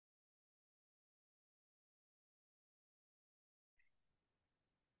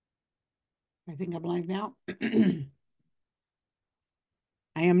I think I'm live now.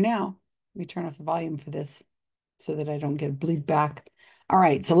 I am now. Let me turn off the volume for this so that I don't get a bleed back. All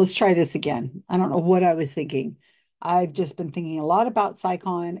right, so let's try this again. I don't know what I was thinking. I've just been thinking a lot about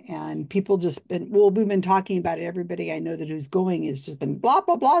CSICon and people just been, well, we've been talking about it. Everybody I know that who's going has just been blah,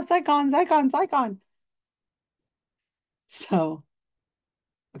 blah, blah, CSICon, CSICon, CSICon. So,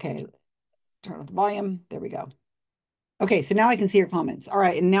 okay, turn off the volume. There we go. Okay, so now I can see your comments. All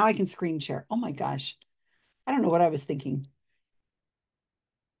right, and now I can screen share. Oh my gosh. I don't know what I was thinking.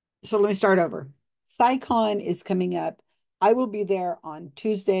 So let me start over. CSICon is coming up. I will be there on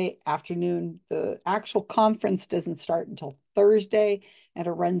Tuesday afternoon. The actual conference doesn't start until Thursday and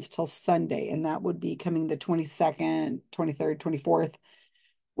it runs till Sunday. And that would be coming the 22nd, 23rd, 24th.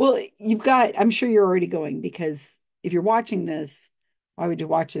 Well, I'm sure you're already going because if you're watching this, why would you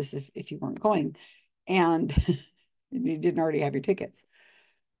watch this if you weren't going? And you didn't already have your tickets.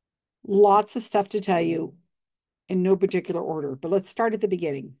 Lots of stuff to tell you in no particular order, but let's start at the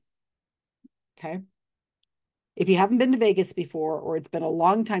beginning. Okay. If you haven't been to Vegas before, or it's been a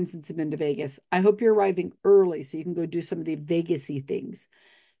long time since you've been to Vegas, I hope you're arriving early so you can go do some of the Vegas-y things.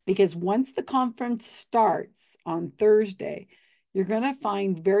 Because once the conference starts on Thursday, you're going to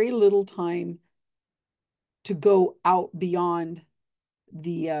find very little time to go out beyond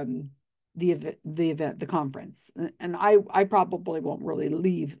the the conference. And I probably won't really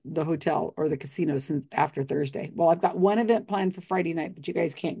leave the hotel or the casino since after Thursday. Well, I've got one event planned for Friday night, but you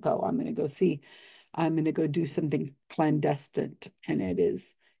guys can't go. I'm going to go do something clandestine, and it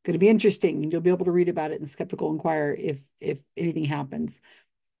is going to be interesting. You'll be able to read about it in Skeptical Inquirer if anything happens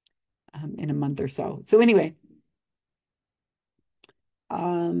in a month or so. So anyway,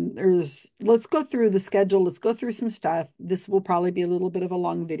 there's let's go through the schedule. Let's go through some stuff. This will probably be a little bit of a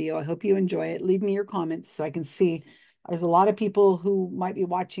long video. I hope you enjoy it. Leave me your comments so I can see. There's a lot of people who might be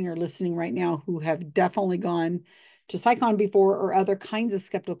watching or listening right now who have definitely gone to CSICon before or other kinds of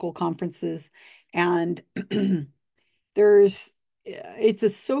skeptical conferences. And there's it's a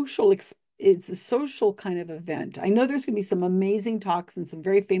social kind of event. I know there's going to be some amazing talks and some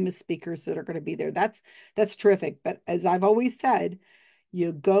very famous speakers that are going to be there. That's terrific. But as I've always said,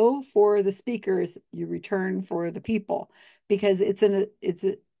 you go for the speakers, you return for the people because it's a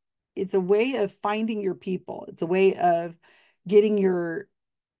way of finding your people. It's a way of getting your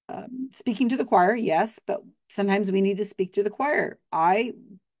speaking to the choir, yes, but sometimes we need to speak to the choir. I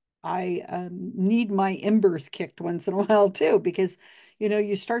need my embers kicked once in a while too, because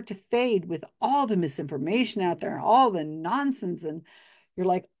you start to fade with all the misinformation out there and all the nonsense, and you're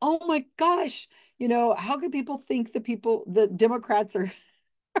like, oh my gosh, how could people think the Democrats are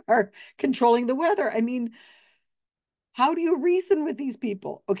are controlling the weather? I mean, how do you reason with these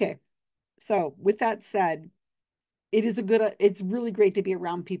people? Okay, so with that said, it's really great to be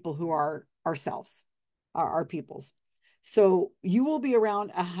around people who are ourselves, our peoples. So you will be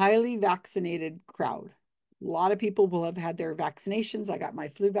around a highly vaccinated crowd. A lot of people will have had their vaccinations. I got my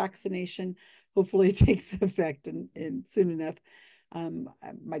flu vaccination. Hopefully it takes effect and soon enough.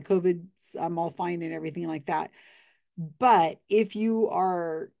 My COVID, I'm all fine and everything like that. But if you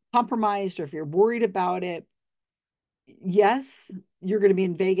are compromised or if you're worried about it, yes, you're going to be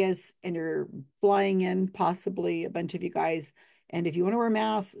in Vegas and you're flying in, possibly a bunch of you guys. And if you want to wear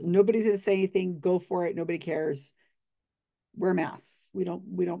masks, nobody's going to say anything. Go for it. Nobody cares. Wear masks.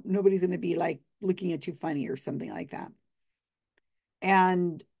 Nobody's going to be like looking at you funny or something like that.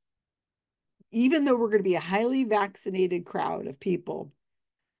 And even though we're going to be a highly vaccinated crowd of people,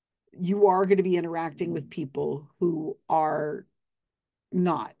 you are going to be interacting with people who are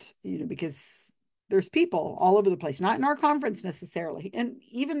not, because there's people all over the place, not in our conference necessarily. And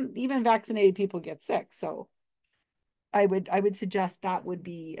even vaccinated people get sick. So I would suggest that would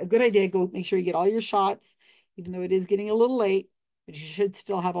be a good idea. Go make sure you get all your shots, even though it is getting a little late, but you should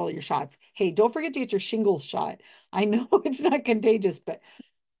still have all your shots. Hey, don't forget to get your shingles shot. I know it's not contagious, but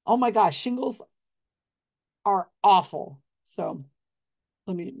oh my gosh, shingles are awful. So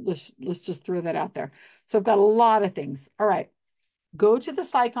let's just throw that out there. So I've got a lot of things. All right. Go to the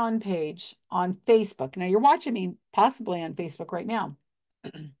CSICon page on Facebook. Now you're watching me possibly on Facebook right now.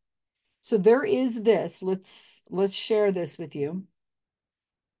 So there is this. Let's share this with you.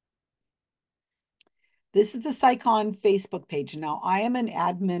 This is the CSICon Facebook page. Now I am an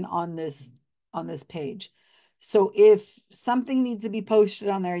admin on this page. So if something needs to be posted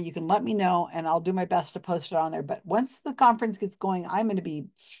on there, you can let me know and I'll do my best to post it on there. But once the conference gets going, I'm going to be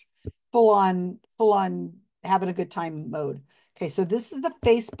full on having a good time mode. Okay, so this is the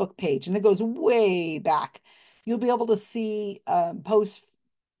Facebook page and it goes way back. You'll be able to see posts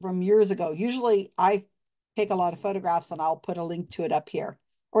from years ago. Usually I take a lot of photographs and I'll put a link to it up here.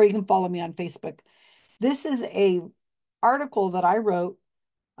 or you can follow me on Facebook. This is a article that I wrote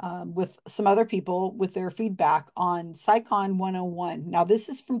with some other people with their feedback on CSICon 101. Now, this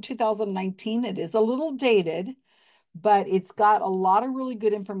is from 2019. It is a little dated, but it's got a lot of really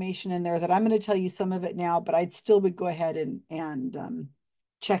good information in there that I'm going to tell you some of it now, but I still would go ahead and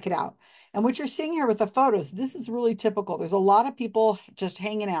check it out. And what you're seeing here with the photos, this is really typical. There's a lot of people just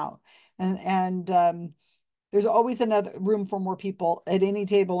hanging out, and there's always another room for more people at any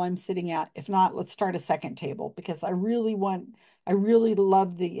table I'm sitting at. If not, let's start a second table because I really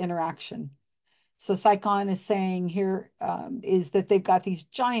love the interaction. So CSICon is saying here is that they've got these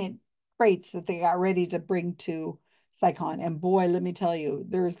giant crates that they got ready to bring to CSICon. And boy, let me tell you,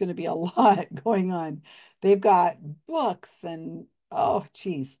 there's going to be a lot going on. They've got books and oh,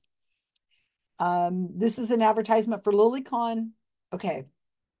 geez. This is an advertisement for LilyCon. Okay,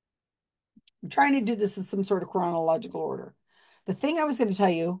 I'm trying to do this in some sort of chronological order. The thing I was going to tell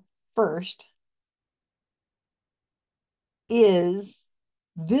you first is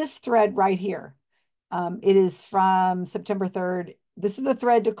this thread right here. It is from September 3rd. This is the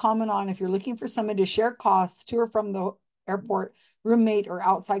thread to comment on if you're looking for someone to share costs to or from the airport, roommate, or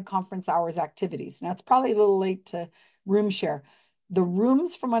outside conference hours activities. Now, it's probably a little late to room share. The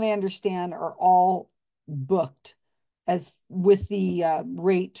rooms, from what I understand, are all booked as with the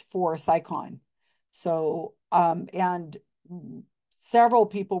rate for CSICon. So, and several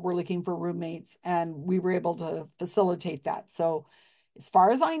people were looking for roommates, and we were able to facilitate that. So, as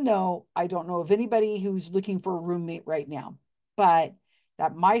far as I know, I don't know of anybody who's looking for a roommate right now, but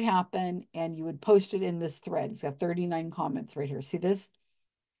that might happen. And you would post it in this thread. It's got 39 comments right here. See this?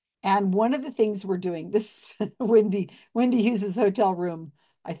 And one of the things we're doing, this Wendy Hughes's hotel room,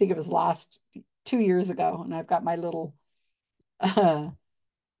 I think it was last 2 years ago, and I've got my little uh,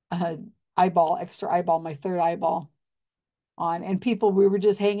 uh, extra eyeball, my third eyeball on, and people, we were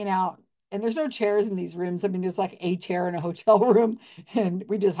just hanging out. And there's no chairs in these rooms. I mean, there's like a chair in a hotel room, and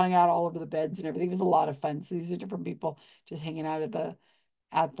we just hung out all over the beds and everything. It was a lot of fun. So these are different people just hanging out at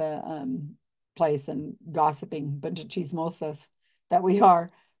the place and gossiping, bunch of chismosas that we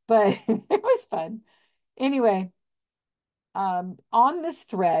are. But it was fun. Anyway, on this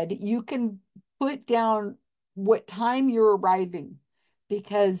thread, you can put down what time you're arriving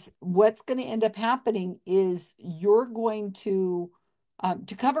because what's going to end up happening is you're going to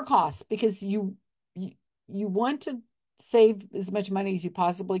cover costs because you you want to save as much money as you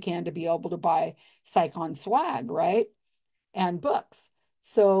possibly can to be able to buy CSICon swag, right? And books.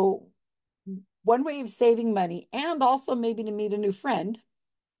 So one way of saving money and also maybe to meet a new friend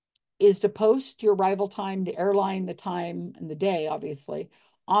is to post your arrival time, the airline, the time, and the day, obviously,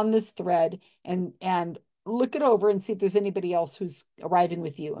 on this thread and look it over and see if there's anybody else who's arriving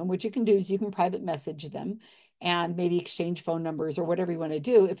with you. And what you can do is you can private message them and maybe exchange phone numbers or whatever you want to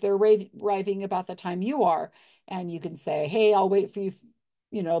do. If they're arriving about the time you are, and you can say, "Hey, I'll wait for you,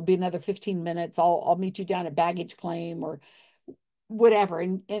 you know, be another 15 minutes. I'll meet you down at baggage claim or whatever."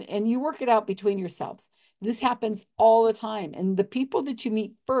 And you work it out between yourselves. This happens all the time. And the people that you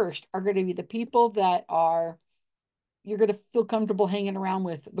meet first are going to be the people that are you're going to feel comfortable hanging around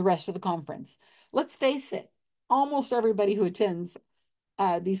with the rest of the conference. Let's face it, almost everybody who attends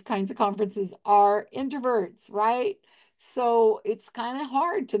these kinds of conferences are introverts, right? So it's kind of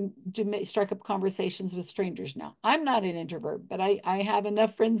hard to strike up conversations with strangers. Now, I'm not an introvert, but I have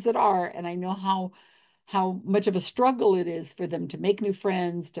enough friends that are, and I know how much of a struggle it is for them to make new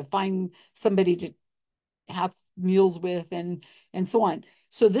friends, to find somebody to have meals with, and so on.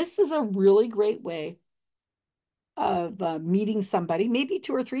 So this is a really great way of meeting somebody, maybe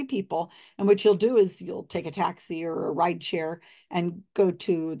two or three people. And what you'll do is you'll take a taxi or a ride share and go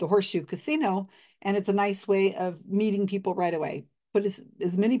to the Horseshoe Casino. And it's a nice way of meeting people right away. Put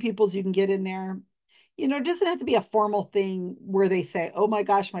as many people as you can get in there. You know, it doesn't have to be a formal thing where they say, "Oh my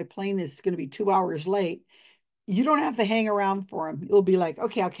gosh, my plane is going to be 2 hours late." You don't have to hang around for them. You'll be like,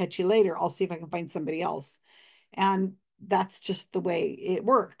 "Okay, I'll catch you later. I'll see if I can find somebody else." And that's just the way it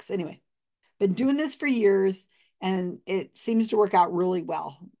works. Anyway, been doing this for years and it seems to work out really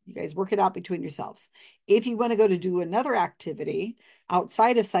well. You guys work it out between yourselves. If you want to go to do another activity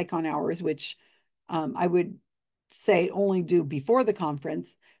outside of CSICon hours, which I would say only do before the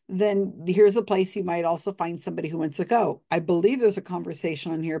conference, then here's a place you might also find somebody who wants to go. I believe there's a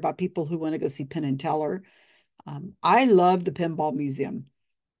conversation on here about people who want to go see Penn and Teller. I love the Pinball Museum.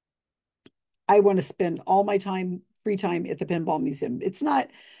 I want to spend all my time, free time at the Pinball Museum. It's not,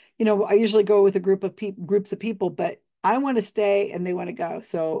 you know, I usually go with a groups of people, but I want to stay and they want to go.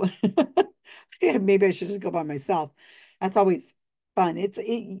 So yeah, maybe I should just go by myself. That's always fun.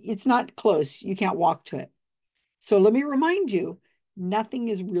 It's not close. You can't walk to it. So let me remind you Nothing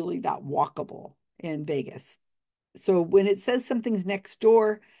is really that walkable in Vegas. So when it says something's next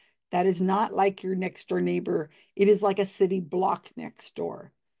door, that is not like your next door neighbor. It is like a city block next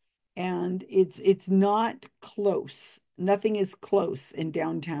door. And it's not close. Nothing is close in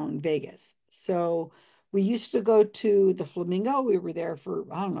downtown Vegas. So we used to go to the Flamingo. We were there for,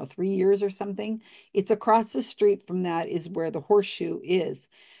 I don't know, 3 years or something. It's across the street from that is where the Horseshoe is.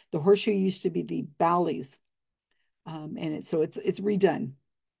 The Horseshoe used to be the Bally's, and it's redone.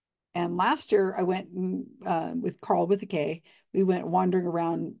 And last year I went with Carl with a K. We went wandering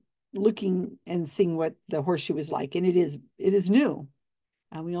around looking and seeing what the Horseshoe is like, and it is new.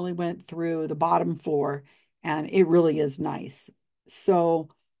 We only went through the bottom floor, and it really is nice. So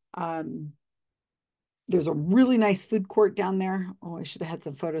um, there's a really nice food court down there. Oh, I should have had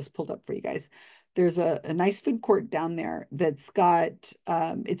some photos pulled up for you guys. There's a nice food court down there that's got,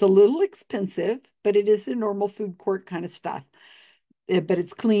 it's a little expensive, but it is a normal food court kind of stuff. But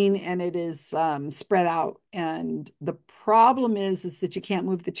it's clean and it is spread out. And the problem is that you can't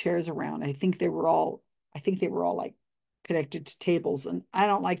move the chairs around. I think they were all like connected to tables, and I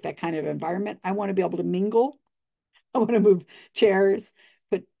don't like that kind of environment. I want to be able to mingle. I want to move chairs,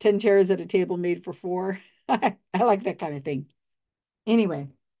 put 10 chairs at a table made for four. I like that kind of thing. Anyway,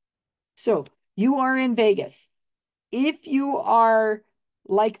 so you are in Vegas. If you are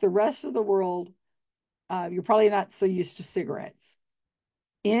like the rest of the world, you're probably not so used to cigarettes.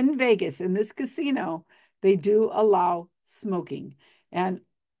 In Vegas, in this casino, they do allow smoking. And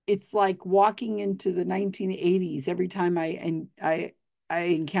it's like walking into the 1980s every time I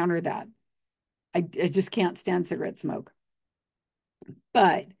encounter that. I just can't stand cigarette smoke.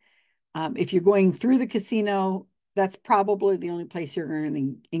 But if you're going through the casino, that's probably the only place you're going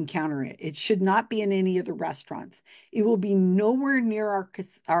to encounter it. It should not be in any of the restaurants. It will be nowhere near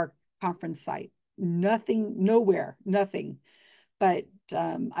our conference site. Nothing, nowhere, nothing. But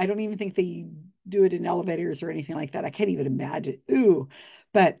I don't even think they do it in elevators or anything like that. I can't even imagine. Ooh,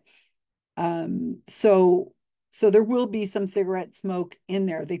 but so there will be some cigarette smoke in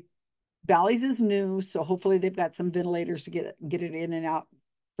there. They Bally's is new, so hopefully they've got some ventilators to get it in and out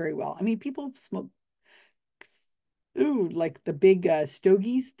very well. I mean, people smoke, ooh, like the big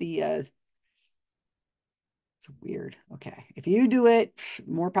stogies. It's weird. Okay, if you do it,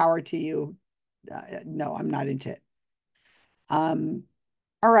 more power to you. No, I'm not into it. Um,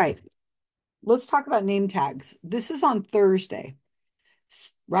 all right, let's talk about name tags. This is on Thursday,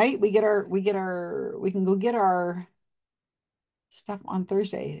 right? We can go get our stuff on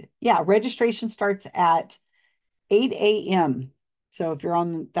Thursday. Yeah, registration starts at 8 a.m. So if you're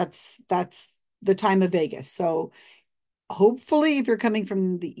on, that's the time of Vegas. So hopefully, if you're coming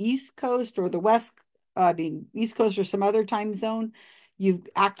from the East Coast or the West, I mean, East Coast or some other time zone, you've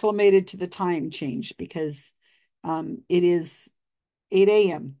acclimated to the time change because it is 8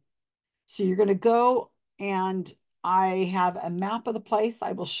 a.m. So you're going to go, and I have a map of the place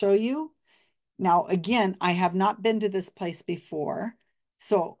I will show you. Now, again, I have not been to this place before.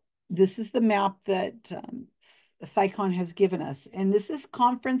 So this is the map that CSICon has given us. And this is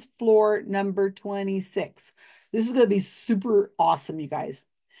conference floor number 26. This is going to be super awesome, you guys.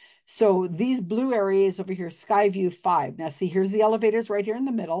 So these blue areas over here, Skyview 5. Now, see, here's the elevators right here in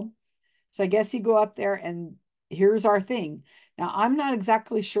the middle. So I guess you go up there and here's our thing. Now, I'm not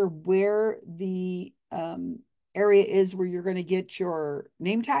exactly sure where the area is where you're going to get your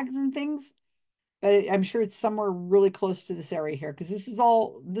name tags and things, but I'm sure it's somewhere really close to this area here because this is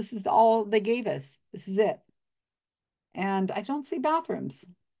all they gave us. This is it. And I don't see bathrooms.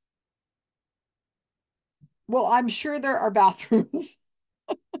 Well, I'm sure there are bathrooms.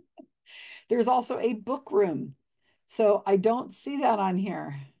 There's also a book room. So I don't see that on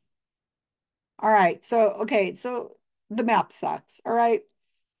here. All right. So, okay. So the map sucks. All right.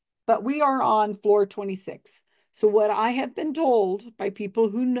 But we are on floor 26. So what I have been told by people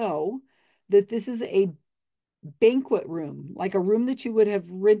who know that this is a banquet room, like a room that you would have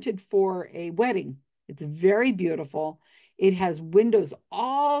rented for a wedding. It's very beautiful. It has windows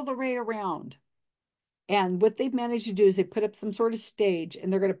all the way around. And what they've managed to do is they put up some sort of stage,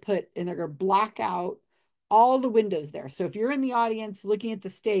 and they're going to black out all the windows there. So if you're in the audience looking at the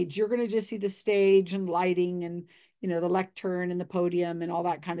stage, you're going to just see the stage and lighting and, the lectern and the podium and all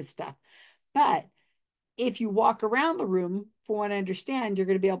that kind of stuff. But if you walk around the room, from what I understand, you're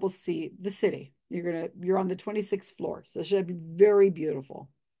going to be able to see the city. You're on the 26th floor. So it should be very beautiful.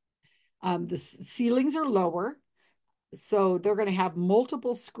 The ceilings are lower. So they're going to have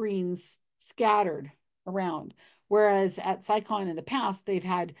multiple screens scattered around. Whereas at CSICon in the past, they've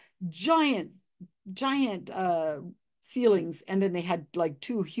had giant, giant ceilings, and then they had like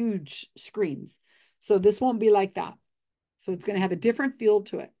two huge screens. So this won't be like that. So it's going to have a different feel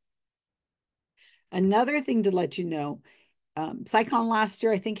to it. Another thing to let you know, CSICon last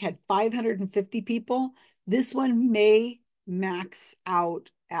year, I think, had 550 people. This one may max out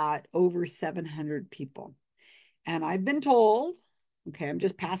at over 700 people. And I've been told, okay, I'm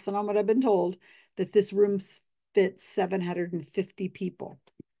just passing on what I've been told, that this room fits 750 people.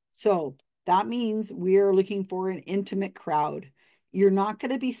 So that means we're looking for an intimate crowd. You're not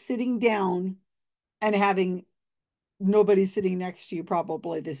going to be sitting down and having nobody sitting next to you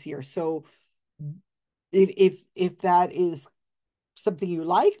probably this year. So if that is something you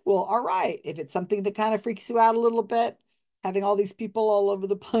like, well, all right. If it's something that kind of freaks you out a little bit, having all these people all over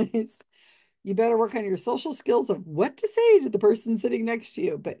the place, you better work on your social skills of what to say to the person sitting next to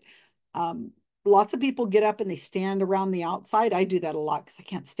you. But um, lots of people get up and they stand around the outside. I do that a lot because I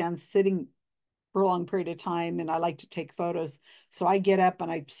can't stand sitting for a long period of time and I like to take photos. So I get up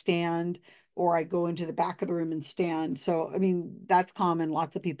and I stand or I go into the back of the room and stand. So, I mean, that's common.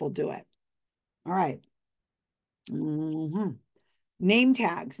 Lots of people do it. All right. Mhm. Name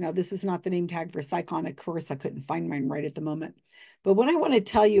tags. Now, this is not the name tag for CSICon. Of course, I couldn't find mine right at the moment. But what I want to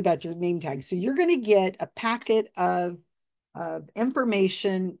tell you about your name tag, so you're going to get a packet of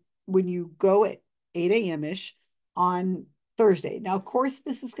information when you go at 8 a.m. ish on Thursday. Now, of course,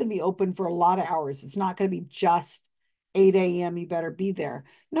 this is going to be open for a lot of hours. It's not going to be just 8 a.m. You better be there.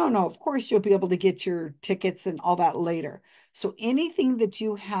 No, no, of course, you'll be able to get your tickets and all that later. So anything that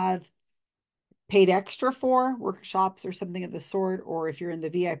you have paid extra for, workshops or something of the sort, or if you're in the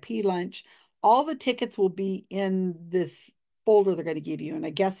VIP lunch, all the tickets will be in this folder they're going to give you. And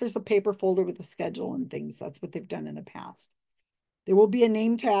I guess there's a paper folder with a schedule and things. That's what they've done in the past. There will be a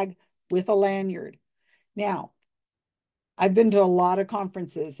name tag with a lanyard. Now, I've been to a lot of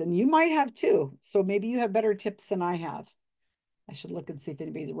conferences and you might have too. So maybe you have better tips than I have. I should look and see if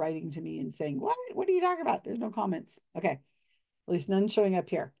anybody's writing to me and saying, what are you talking about? There's no comments. Okay. At least none showing up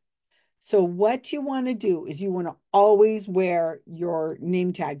here. So what you want to do is you want to always wear your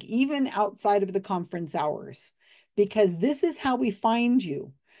name tag, even outside of the conference hours, because this is how we find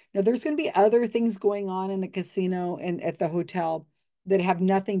you. Now, there's going to be other things going on in the casino and at the hotel that have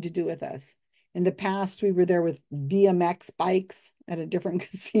nothing to do with us. In the past, we were there with BMX bikes at a different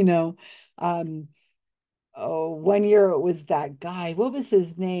casino. Um, oh, one year it was that guy. What was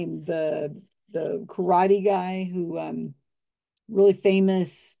his name? The karate guy who really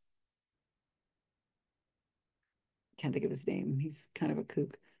famous. Can't think of his name. He's kind of a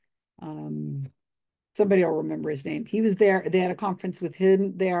kook. Um, Somebody will remember his name. He was there. They had a conference with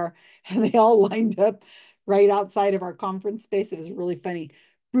him there, and they all lined up right outside of our conference space. It was really funny.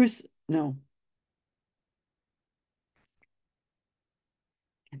 Bruce, no,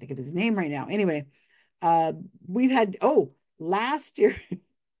 can't think of his name right now. Anyway, uh, we've had last year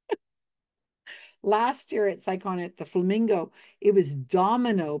last year at CSICon at the Flamingo, it was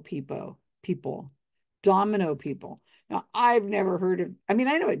domino people. Now, I've never heard of, I mean,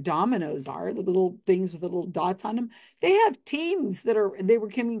 I know what dominoes are, the little things with the little dots on them. They have teams they were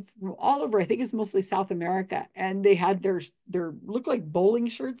coming from all over. I think it's mostly South America. And they had their looked like bowling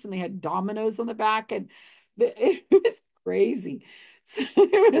shirts and they had dominoes on the back. And it was crazy. So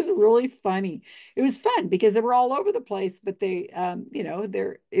it was really funny. It was fun because they were all over the place, but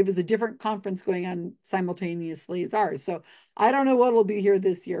it was a different conference going on simultaneously as ours. So I don't know what will be here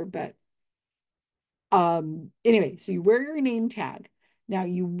this year, but anyway, so you wear your name tag. Now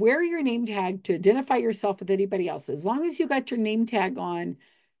you wear your name tag to identify yourself with anybody else. As long as you got your name tag on,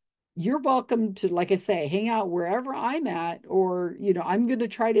 you're welcome to, like I say, hang out wherever I'm at, or I'm going to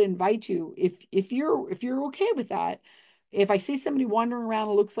try to invite you if you're okay with that. If I see somebody wandering around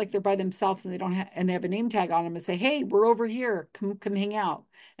and looks like they're by themselves and they have a name tag on them and say, "Hey, we're over here. Come hang out,"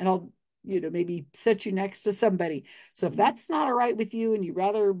 and I'll maybe set you next to somebody. So if that's not all right with you and you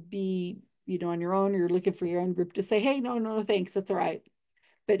rather be on your own, or you're looking for your own group, to say, "Hey, no, no, thanks, that's all right."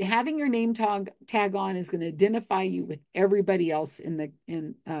 But having your name tag on is going to identify you with everybody else in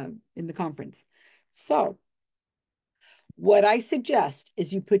the conference. So what I suggest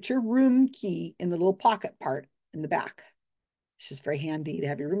is you put your room key in the little pocket part in the back. It's just very handy to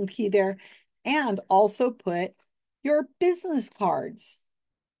have your room key there, and also put your business cards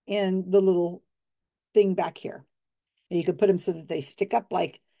in the little thing back here. And you could put them so that they stick up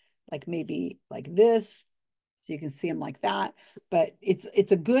like maybe like this, so you can see them like that. But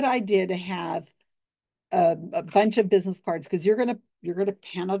it's a good idea to have a bunch of business cards, because you're gonna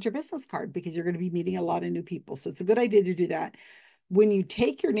hand out your business card because you're gonna be meeting a lot of new people. So it's a good idea to do that. When you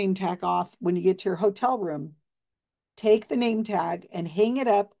take your name tag off, when you get to your hotel room, take the name tag and hang it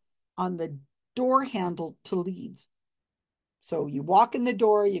up on the door handle to leave. So you walk in the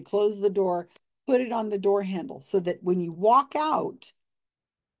door, you close the door, put it on the door handle so that when you walk out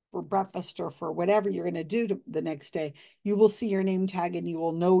for breakfast or for whatever you're going to do the next day, you will see your name tag and you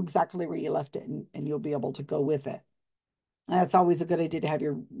will know exactly where you left it and you'll be able to go with it. And that's always a good idea to have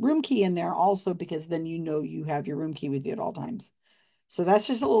your room key in there also because then you know you have your room key with you at all times. So that's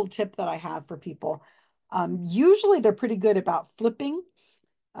just a little tip that I have for people. Usually they're pretty good about flipping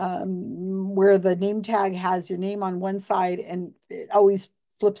where the name tag has your name on one side and it always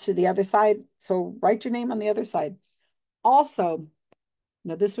flips to the other side. So write your name on the other side. Also,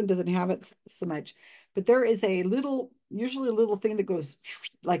 no, this one doesn't have it so much, but there is a little, usually a little thing that goes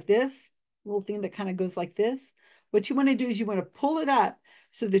like this, little thing that kind of goes like this. What you want to do is you want to pull it up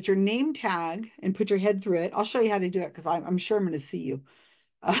so that your name tag and put your head through it. I'll show you how to do it because I'm sure I'm going to see you.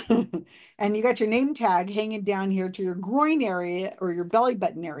 And you got your name tag hanging down here to your groin area or your belly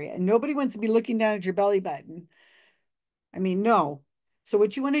button area. And nobody wants to be looking down at your belly button. I mean, no. So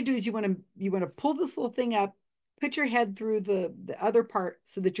what you want to do is you want to pull this little thing up, put your head through the other part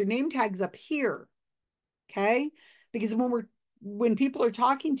so that your name tag's up here. Okay? Because when people are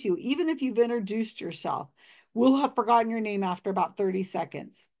talking to you, even if you've introduced yourself, we'll have forgotten your name after about 30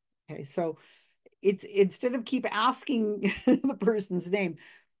 seconds. Okay, so it's instead of keep asking the person's name,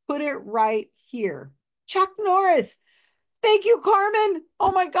 put it right here. Chuck Norris. Thank you, Carmen.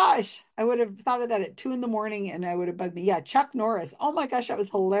 Oh my gosh. I would have thought of that at 2 in the morning and I would have bugged me. Yeah, Chuck Norris. Oh my gosh, that was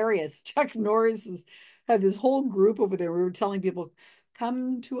hilarious. Chuck Norris had this whole group over there. We were telling people,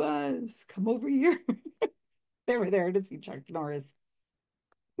 come to us, come over here. They were there to see Chuck Norris,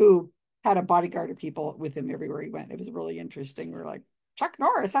 who had a bodyguard of people with him everywhere he went. It was really interesting. We're like, Chuck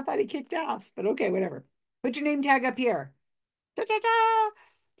Norris, I thought he kicked ass, but okay, whatever. Put your name tag up here. Da, da, da.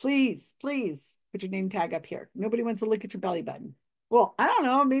 Please, please put your name tag up here. Nobody wants to look at your belly button. Well, I don't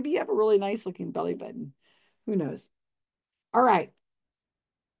know. Maybe you have a really nice looking belly button. Who knows? All right.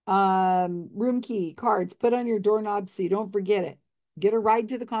 Room key, cards, put on your doorknob so you don't forget it. Get a ride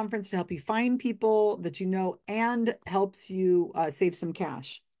to the conference to help you find people that you know and helps you save some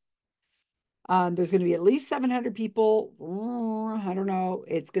cash. There's going to be at least 700 people. I don't know.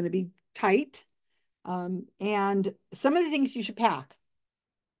 It's going to be tight. And some of the things you should pack.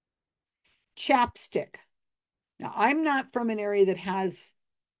 Chapstick. Now, I'm not from an area that has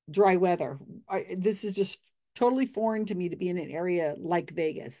dry weather. This is just totally foreign to me to be in an area like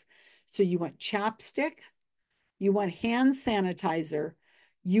Vegas. So you want chapstick, you want hand sanitizer,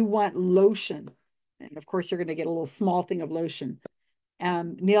 you want lotion. And of course, you're going to get a little small thing of lotion.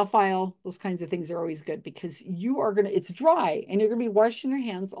 Nail file, those kinds of things are always good because it's dry and you're going to be washing your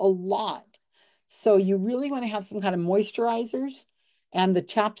hands a lot. So you really want to have some kind of moisturizers and the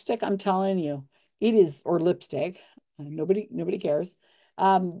chapstick, I'm telling you, it is, or lipstick, nobody cares,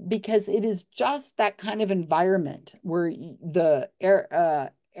 because it is just that kind of environment where the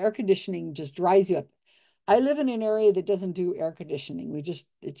air conditioning just dries you up. I live in an area that doesn't do air conditioning.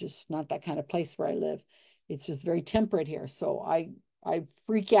 It's just not that kind of place where I live. It's just very temperate here. So I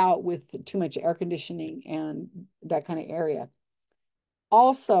freak out with too much air conditioning and that kind of area.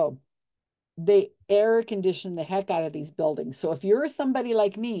 Also, they air condition the heck out of these buildings. So if you're somebody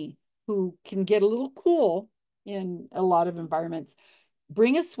like me who can get a little cool in a lot of environments,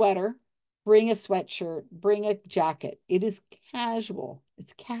 bring a sweater, bring a sweatshirt, bring a jacket. It is casual.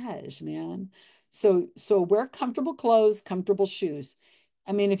 It's cash, man. So wear comfortable clothes, comfortable shoes.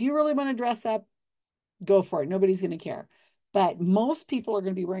 I mean, if you really want to dress up, go for it. Nobody's going to care. But most people are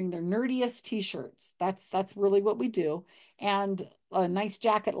going to be wearing their nerdiest t-shirts. That's really what we do. And a nice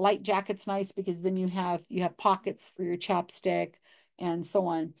jacket, light jacket's nice because then you have pockets for your chapstick and so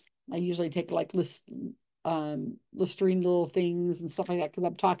on. I usually take like Listerine little things and stuff like that because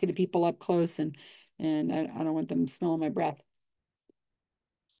I'm talking to people up close and I don't want them smelling my breath.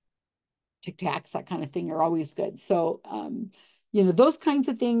 Tic Tacs, that kind of thing are always good. So those kinds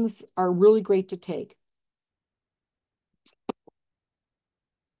of things are really great to take.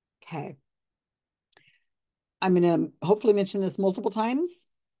 Okay. I'm going to hopefully mention this multiple times.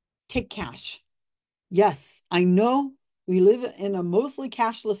 Take cash. Yes, I know we live in a mostly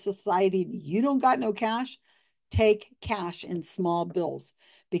cashless society. You don't got no cash. Take cash in small bills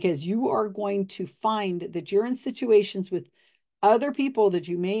because you are going to find that you're in situations with other people that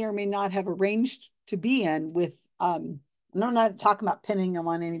you may or may not have arranged to be in with and I'm not talking about pinning them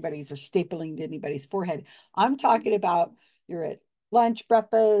on anybody's or stapling to anybody's forehead. I'm talking about you're at lunch,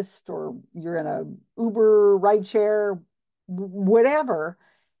 breakfast, or you're in a Uber ride share, whatever,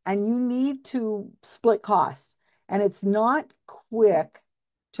 and you need to split costs. And it's not quick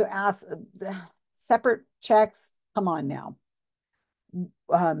to ask separate checks. Come on now.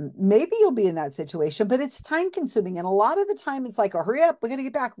 Maybe you'll be in that situation, but it's time consuming. And a lot of the time it's like, oh, hurry up, we got to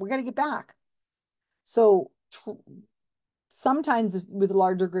get back. We got to get back. So sometimes with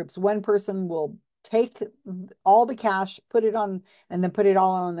larger groups, one person will take all the cash, put it on, and then put it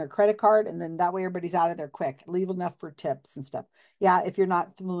all on their credit card, and then that way everybody's out of there quick. Leave enough for tips and stuff. Yeah, if you're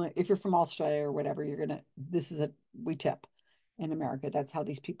not familiar, if you're from Australia or whatever, you're gonna. This is a we tip in America. That's how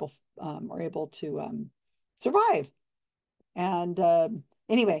these people are able to survive. And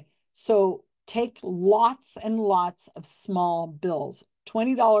anyway, so take lots and lots of small bills,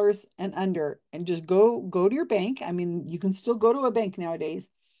 $20 and under, and just go to your bank. I mean, you can still go to a bank nowadays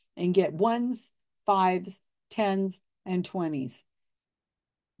and get ones, fives, tens, and 20s.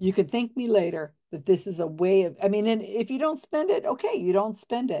 You could thank me later that this is a way of, I mean, and if you don't spend it, okay, you don't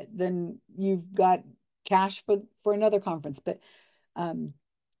spend it. Then you've got cash for another conference. But um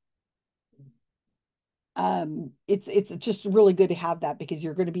it's just really good to have that because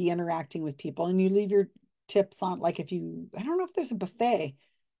you're going to be interacting with people and you leave your tips on like if you I don't know if there's a buffet.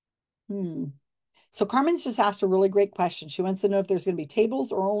 Hmm. So Carmen's just asked a really great question. She wants to know if there's going to be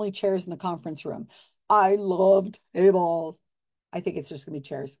tables or only chairs in the conference room. I love tables. I think it's just going to be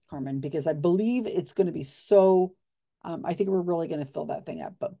chairs, Carmen, because I believe it's going to be so I think we're really going to fill that thing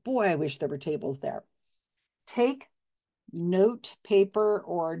up. But boy, I wish there were tables there. Take note paper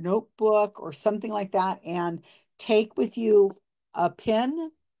or notebook or something like that and take with you a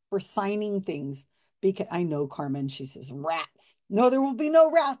pen for signing things because I know Carmen, she says rats. No, there will be no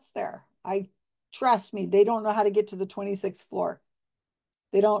rats there. I trust me, they don't know how to get to the 26th floor.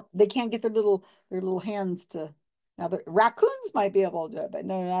 They can't get their little hands to now the raccoons might be able to do it, but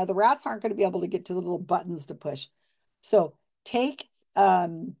no, the rats aren't going to be able to get to the little buttons to push. So take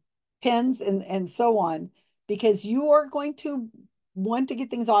pens and so on because you are going to want to get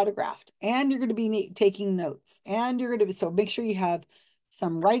things autographed and you're going to be taking notes and you're going to be so make sure you have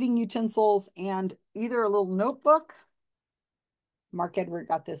some writing utensils and either a little notebook. Mark Edward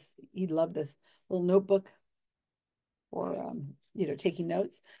got this. He'd love this little notebook or taking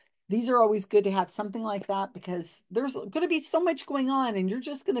notes. These are always good to have something like that because there's going to be so much going on and you're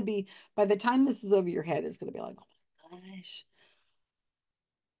just going to be by the time this is over your head it's going to be like oh my gosh.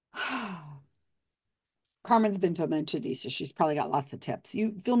 Carmen's been to a bunch of these so she's probably got lots of tips.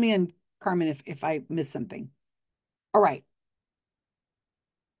 You fill me in, Carmen, if I miss something. All right.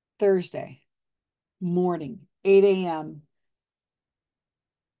 Thursday morning 8 a.m.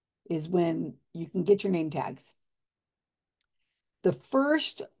 is when you can get your name tags. The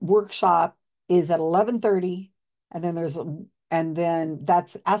first workshop is at 11:30, and then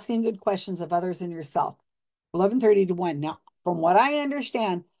that's asking good questions of others and yourself. 11:30 to 1. Now, from what I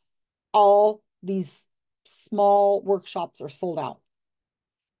understand, all these small workshops are sold out.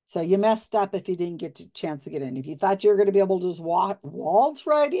 So you messed up if you didn't get a chance to get in. If you thought you were going to be able to just waltz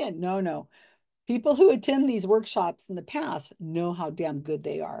right in, no, no. People who attend these workshops in the past know how damn good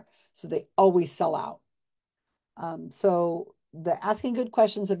they are. So they always sell out. So the asking good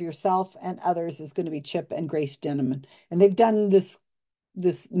questions of yourself and others is going to be Chip and Grace Denham, and they've done this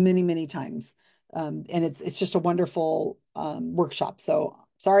many many times, and it's just a wonderful workshop. So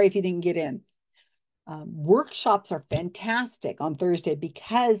sorry if you didn't get in. Workshops are fantastic on Thursday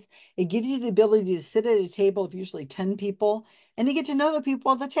because it gives you the ability to sit at a table of usually 10 people and to get to know the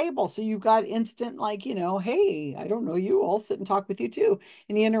people at the table. So you've got instant, like, hey, I don't know you. I'll sit and talk with you too.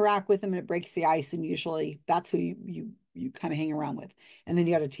 And you interact with them and it breaks the ice. And usually that's who you kind of hang around with. And then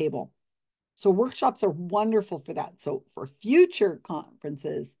you got a table. So workshops are wonderful for that. So for future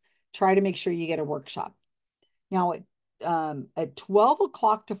conferences, try to make sure you get a workshop. Now at 12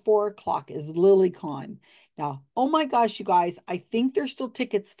 o'clock to 4 o'clock is LilyCon. Now, oh my gosh, you guys, I think there's still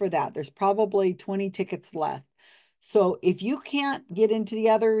tickets for that. There's probably 20 tickets left. So if you can't get into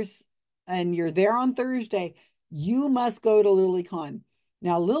the others and you're there on Thursday, you must go to LilyCon.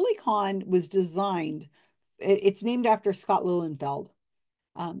 Now, LilyCon was designed, it's named after Scott Lilienfeld.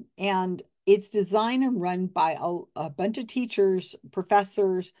 And it's designed and run by a bunch of teachers,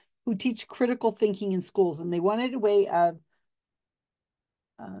 professors who teach critical thinking in schools. And they wanted a way of,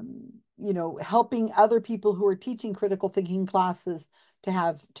 helping other people who are teaching critical thinking classes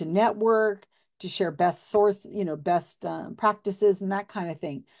to network, to share best source, best practices and that kind of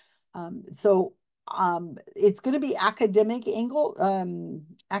thing. So it's going to be academic,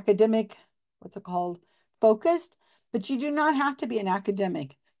 what's it called? Focused, but you do not have to be an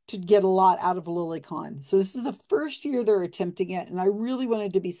academic to get a lot out of LilyCon. So this is the first year they're attempting it, and I really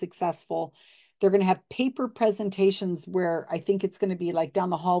wanted to be successful. They're going to have paper presentations where I think it's going to be like down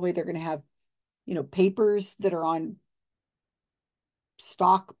the hallway. They're going to have, papers that are on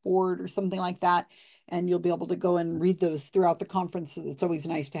stock board or something like that. And you'll be able to go and read those throughout the conference. So it's always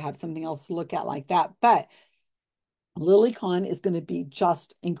nice to have something else to look at like that. But LilyCon is going to be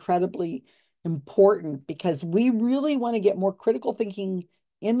just incredibly important because we really want to get more critical thinking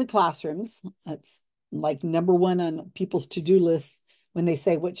in the classrooms. That's like number one on people's to-do lists when they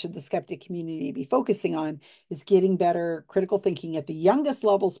say what should the skeptic community be focusing on is getting better critical thinking at the youngest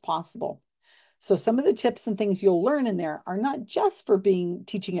levels possible. So some of the tips and things you'll learn in there are not just for being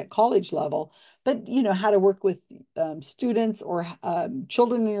teaching at college level, but how to work with students or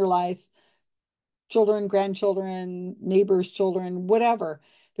children in your life, children, grandchildren, neighbors, children, whatever.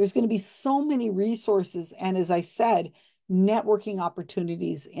 There's going to be so many resources. And as I said, networking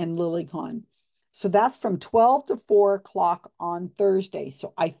opportunities in LilyCon. So that's from 12 to 4 o'clock on Thursday.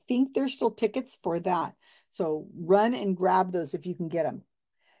 So I think there's still tickets for that. So run and grab those if you can get them.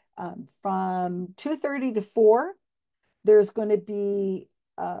 From 2:30 to 4, there's going to be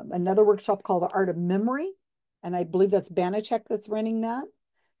another workshop called The Art of Memory. And I believe that's Banachek that's running that.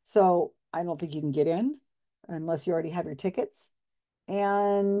 So I don't think you can get in unless you already have your tickets.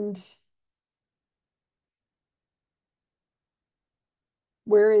 And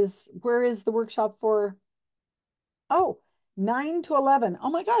where is the workshop for? Oh, 9 to 11. Oh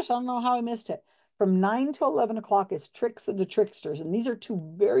my gosh, I don't know how I missed it. From 9 to 11 o'clock is Tricks of the Tricksters. And these are two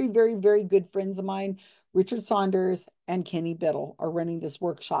very, very, very good friends of mine. Richard Saunders and Kenny Biddle are running this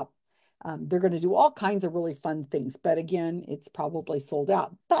workshop. They're going to do all kinds of really fun things. But again, it's probably sold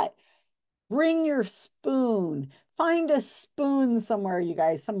out. But bring your spoon. Find a spoon somewhere, you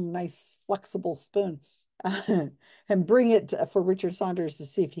guys, some nice flexible spoon, and bring it for Richard Saunders to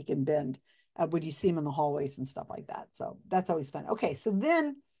see if he can bend when you see him in the hallways and stuff like that. So that's always fun. Okay, so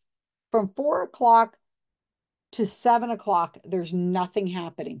then from 4 o'clock to 7 o'clock, there's nothing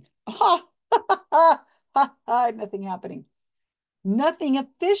happening. Nothing happening. Nothing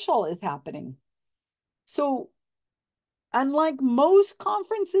official is happening. So unlike most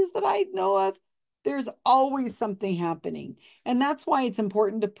conferences that I know of, there's always something happening. And that's why it's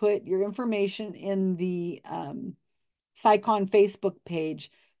important to put your information in the CSICon Facebook page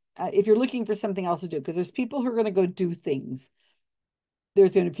if you're looking for something else to do, because there's people who are going to go do things.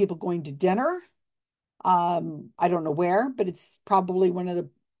 There's going to be people going to dinner. I don't know where, but it's probably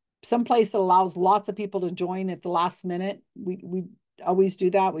some place that allows lots of people to join at the last minute. We always do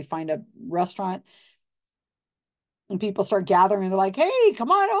that. We find a restaurant and people start gathering. They're like, "Hey, come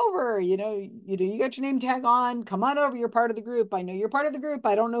on over. You got your name tag on. Come on over. You're part of the group. I know you're part of the group.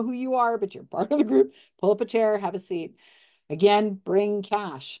 I don't know who you are, but you're part of the group. Pull up a chair, have a seat." Again, bring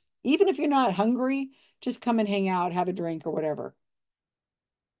cash. Even if you're not hungry, just come and hang out, have a drink or whatever.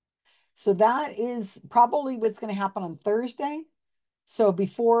 So that is probably what's going to happen on Thursday. So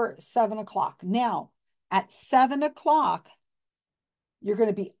before 7 o'clock. Now, at 7 o'clock, you're going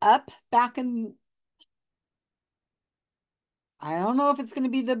to be up back in, I don't know if it's going to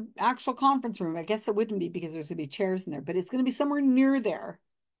be the actual conference room. I guess it wouldn't be because there's going to be chairs in there, but it's going to be somewhere near there.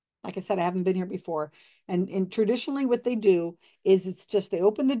 Like I said, I haven't been here before. And traditionally what they do is it's just they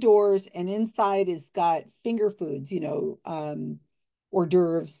open the doors and inside is got finger foods, hors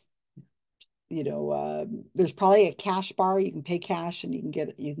d'oeuvres, there's probably a cash bar. You can pay cash and you can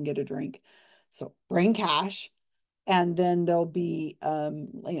get a drink. So bring cash. And then there'll be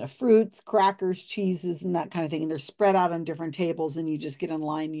fruits, crackers, cheeses, and that kind of thing. And they're spread out on different tables, and you just get in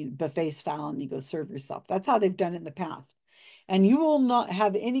line, buffet style, and you go serve yourself. That's how they've done it in the past. And you will not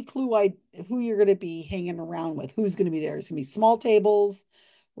have any clue who you're going to be hanging around with, who's going to be there. It's going to be small tables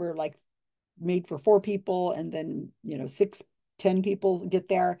where like made for 4 people, and then 6, 10 people get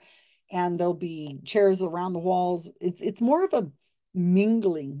there, and there'll be chairs around the walls. It's more of a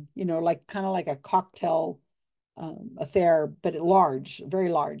mingling, like kind of like a cocktail affair, but large, very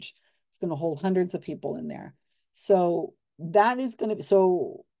large. It's going to hold hundreds of people in there. So that is going to be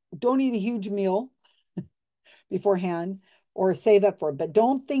so. Don't eat a huge meal beforehand or save up for it. But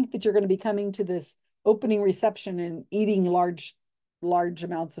don't think that you're going to be coming to this opening reception and eating large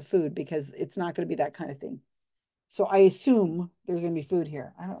amounts of food because it's not going to be that kind of thing. So I assume there's going to be food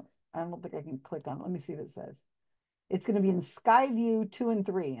here. I don't think I can click on it. Let me see what it says. It's going to be in Skyview 2 and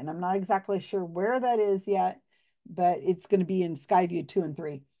 3, and I'm not exactly sure where that is yet, but it's going to be in Skyview 2 and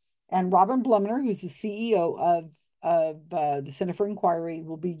 3. And Robin Blumner, who's the CEO of the Center for Inquiry,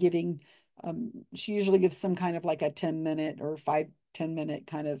 will be giving. She usually gives some kind of like a 10-minute or 5-10 minute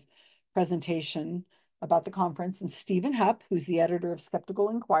kind of presentation about the conference. And Stephen Hupp, who's the editor of Skeptical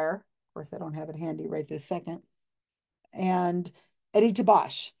Inquirer, of course, I don't have it handy right this second, and Eddie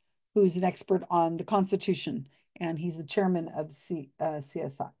Tabash, who's an expert on the Constitution, and he's the chairman of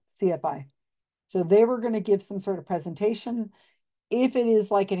CFI. So they were going to give some sort of presentation. If it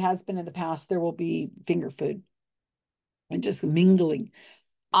is like it has been in the past, there will be finger food and just mingling.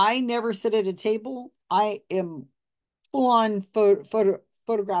 I never sit at a table. I am full on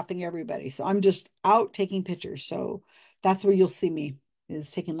photographing everybody. So I'm just out taking pictures. So that's where you'll see me, is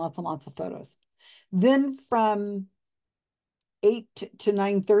taking lots and lots of photos. Then from 8 to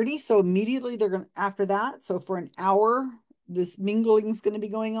 9:30. So immediately they're going to, after that. So for an hour, this mingling is going to be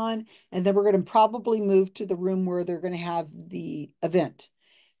going on. And then we're going to probably move to the room where they're going to have the event.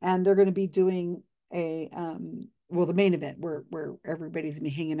 And they're going to be doing well, the main event where everybody's going to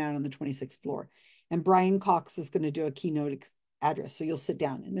be hanging out on the 26th floor. And Brian Cox is going to do a keynote address. So you'll sit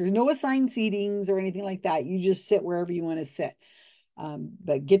down, and there's no assigned seatings or anything like that. You just sit wherever you want to sit.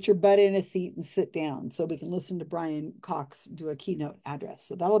 But get your butt in a seat and sit down so we can listen to Brian Cox do a keynote address.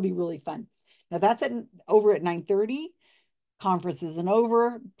 So that'll be really fun. Now that's over at 9:30. Conference isn't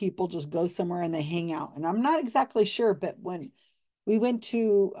over. People just go somewhere and they hang out. And I'm not exactly sure, but when we went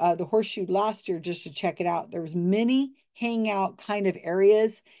to the Horseshoe last year just to check it out, there was many hangout kind of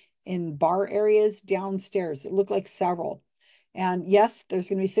areas in bar areas downstairs. It looked like several. And yes, there's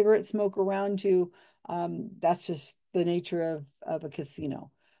going to be cigarette smoke around you. That's just the nature of a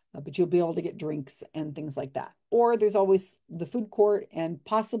casino. But you'll be able to get drinks and things like that. Or there's always the food court, and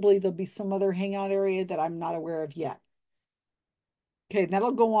possibly there'll be some other hangout area that I'm not aware of yet. Okay,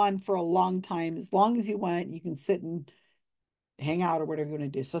 that'll go on for a long time. As long as you want, you can sit and hang out or whatever you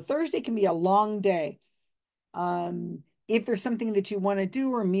want to do. So Thursday can be a long day. If there's something that you want to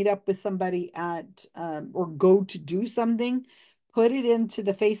do or meet up with somebody at or go to do something, put it into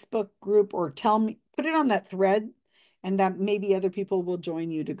the Facebook group or tell me, put it on that thread, and that maybe other people will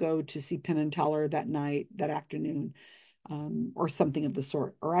join you to go to see Penn and Teller that night, that afternoon, or something of the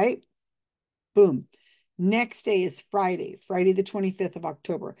sort. All right. Boom. Next day is Friday, Friday the 25th of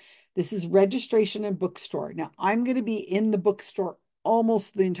October. This is registration and bookstore. Now, I'm going to be in the bookstore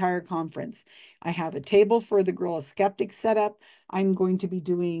almost the entire conference. I have a table for the Gorilla Skeptics set up. I'm going to be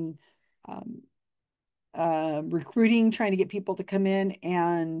doing um, recruiting, trying to get people to come in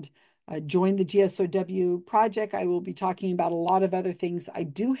and join the GSOW project. I will be talking about a lot of other things. I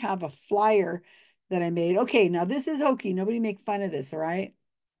do have a flyer that I made. Okay, now this is hokey. Nobody make fun of this, all right?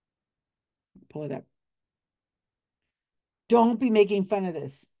 Pull it up. Don't be making fun of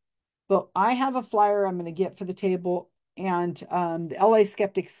this. But I have a flyer I'm going to get for the table. And the LA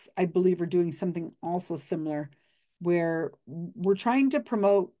Skeptics, I believe, are doing something also similar, where we're trying to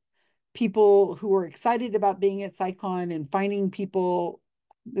promote people who are excited about being at CSICon and finding people.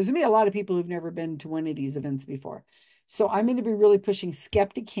 There's going to be a lot of people who've never been to one of these events before. So I'm going to be really pushing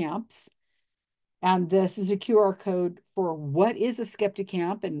skeptic camps. And this is a QR code for what is a skeptic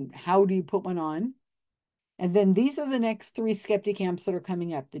camp and how do you put one on. And then these are the next three skeptic camps that are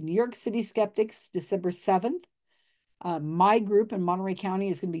coming up. The New York City Skeptics, December 7th. My group in Monterey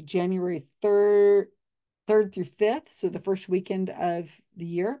County is going to be January 3rd through 5th, so the first weekend of the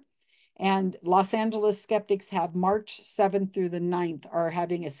year. And Los Angeles Skeptics have March 7th through the 9th are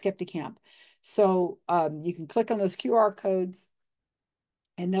having a skeptic camp. So you can click on those QR codes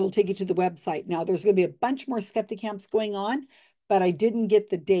and that'll take you to the website. Now, there's going to be a bunch more skeptic camps going on, but I didn't get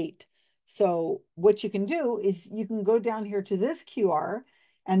the date. So what you can do is you can go down here to this QR,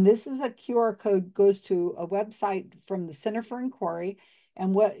 and this is a QR code goes to a website from the Center for Inquiry,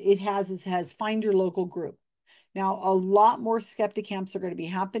 and what it has is has find your local group. Now, a lot more skeptic camps are going to be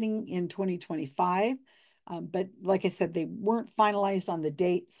happening in 2025. But like I said, they weren't finalized on the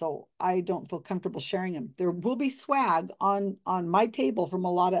date, so I don't feel comfortable sharing them. There will be swag on my table from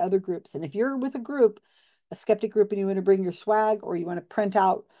a lot of other groups. And if you're with a group, a skeptic group, and you want to bring your swag or you want to print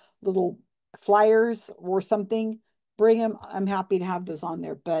out little flyers or something, bring them. I'm happy to have those on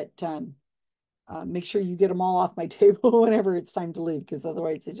there. But make sure you get them all off my table whenever it's time to leave, because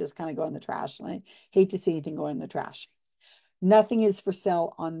otherwise they just kind of go in the trash. And I hate to see anything go in the trash. Nothing is for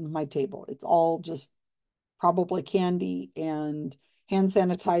sale on my table. It's all just probably candy and hand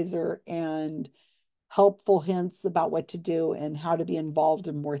sanitizer and helpful hints about what to do and how to be involved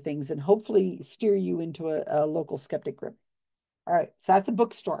in more things, and hopefully steer you into a local skeptic group. All right, so that's a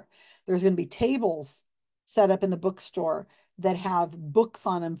bookstore. There's going to be tables set up in the bookstore that have books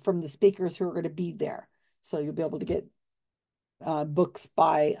on them from the speakers who are going to be there. So you'll be able to get books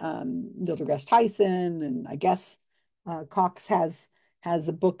by Neil deGrasse Tyson, and I guess Cox has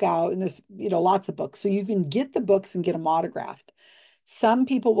a book out, and there's lots of books. So you can get the books and get them autographed. Some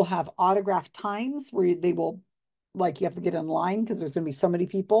people will have autographed times where they will, like, you have to get in line because there's going to be so many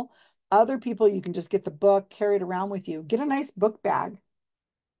people. Other people, you can just get the book, carry it around with you. Get a nice book bag,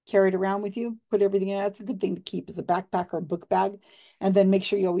 carry it around with you, put everything in. That's a good thing to keep as a backpack or a book bag. And then make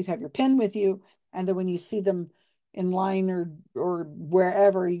sure you always have your pen with you. And then when you see them in line or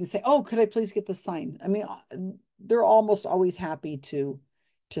wherever, you can say, "Oh, could I please get this signed?" I mean, they're almost always happy to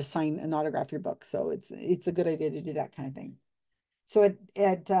sign and autograph your book. So it's a good idea to do that kind of thing. So at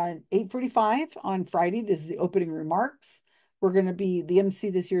 8:45 on Friday, this is the opening remarks. We're going to be the MC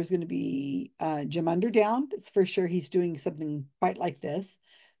this year is going to be Jim Underdown. It's for sure he's doing something quite like this.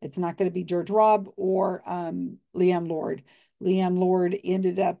 It's not going to be George Robb or Leanne Lord. Leanne Lord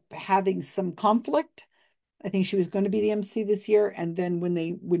ended up having some conflict. I think she was going to be the MC this year, and then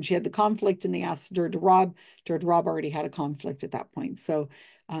when she had the conflict and they asked George Robb already had a conflict at that point. So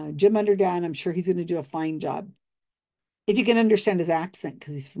Jim Underdown, I'm sure he's going to do a fine job if you can understand his accent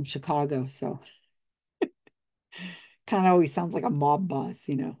because he's from Chicago. So kind of always sounds like a mob boss,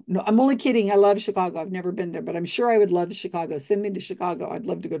 you know. No, I'm only kidding. I love Chicago. I've never been there, but I'm sure I would love Chicago. Send me to Chicago. I'd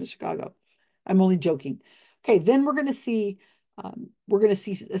love to go to Chicago. I'm only joking. Okay, then we're going to see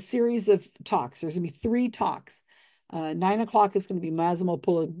a series of talks. There's going to be three talks. 9 o'clock is going to be Massimo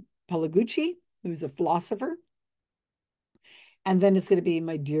Palagucci, who's a philosopher. And then it's going to be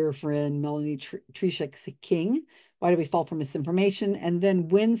my dear friend Melanie Trisha King. Why do we fall for misinformation? And then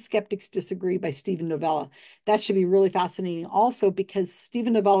When Skeptics Disagree by Stephen Novella. That should be really fascinating also because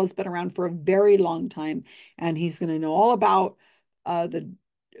Stephen Novella has been around for a very long time and he's going to know all about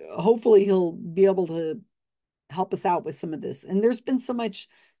hopefully he'll be able to help us out with some of this. And there's been so much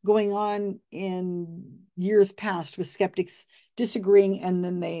going on in years past with skeptics disagreeing and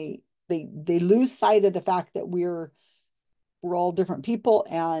then they lose sight of the fact that we're all different people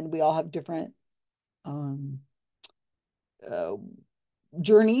and we all have different um, uh,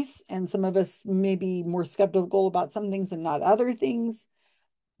 journeys. And some of us may be more skeptical about some things and not other things.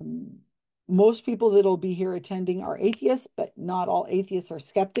 Um, Most people that'll be here attending are atheists, but not all atheists are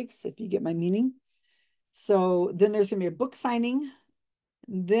skeptics, if you get my meaning. So then there's going to be a book signing.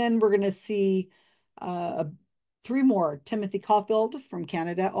 Then we're going to see uh, three more. Timothy Caulfield from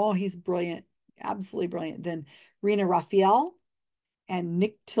Canada. Oh, he's brilliant. Absolutely brilliant. Then Rena Raphael and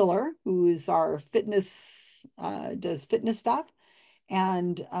Nick Tiller, who is our does fitness stuff.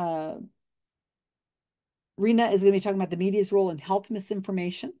 And Rena is going to be talking about the media's role in health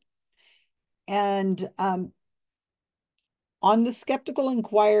misinformation. And on the Skeptical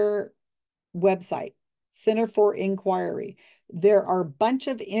Inquirer website, Center for Inquiry, there are a bunch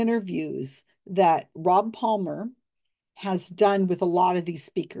of interviews that Rob Palmer has done with a lot of these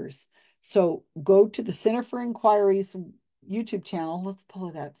speakers. So go to the Center for Inquiry's YouTube channel. Let's pull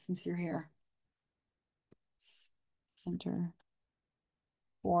it up since you're here. Center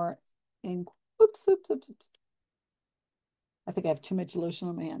for in oops. I think I have too much lotion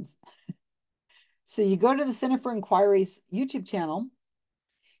on my hands. So you go to the Center for Inquiry's YouTube channel.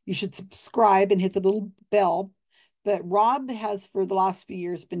 You should subscribe and hit the little bell. But Rob has, for the last few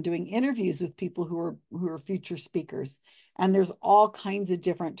years, been doing interviews with people who are future speakers. And there's all kinds of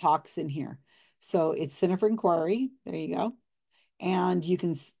different talks in here. So it's Center for Inquiry. There you go. And you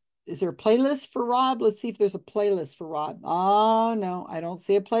can, is there a playlist for Rob? Let's see if there's a playlist for Rob. Oh, no, I don't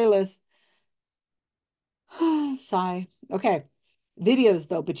see a playlist. Sigh. Okay. Videos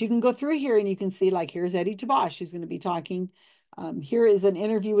though, but you can go through here and you can see like here's Eddie Tabash who's going to be talking. Here is an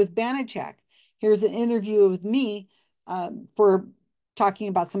interview with Banachek. Here's an interview with me for talking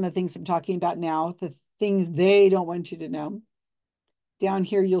about some of the things I'm talking about now, the things they don't want you to know. Down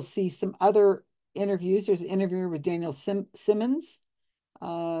here, you'll see some other interviews. There's an interview with Daniel Simmons,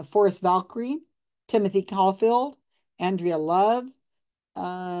 Forrest Valkyrie, Timothy Caulfield, Andrea Love,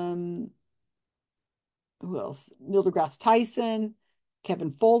 um, who else? Neil deGrasse Tyson,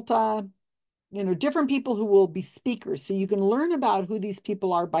 Kevin Folta, different people who will be speakers. So you can learn about who these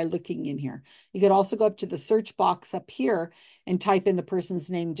people are by looking in here. You could also go up to the search box up here and type in the person's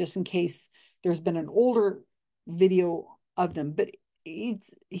name just in case there's been an older video of them. But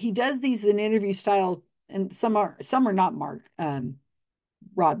he does these in interview style, and some are not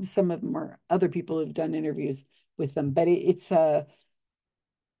Rob. Some of them are other people who've done interviews with them. But it's a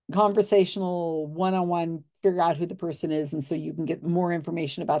conversational one-on-one, figure out who the person is, and so you can get more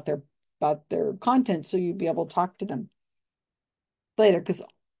information about their content, so you'll be able to talk to them later because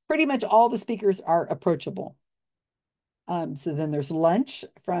pretty much all the speakers are approachable. So then there's lunch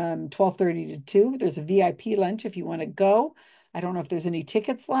from 12:30 to 2. There's a VIP lunch if you want to go. I don't know if there's any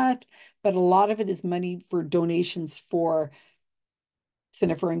tickets left, but a lot of it is money for donations for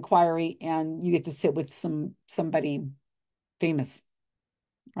Center for Inquiry, and you get to sit with somebody famous,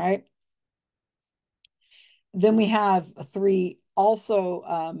 right? Then we have three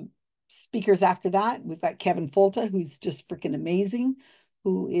also speakers after that. We've got Kevin Folta, who's just freaking amazing,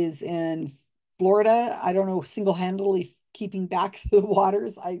 who is in Florida. I don't know, single-handedly keeping back the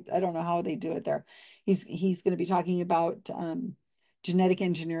waters. I don't know how they do it there. He's going to be talking about genetic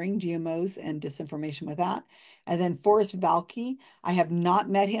engineering, GMOs, and disinformation with that. And then Forrest Valke, I have not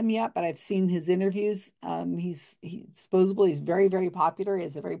met him yet, but I've seen his interviews. He's supposedly he's very, very popular. He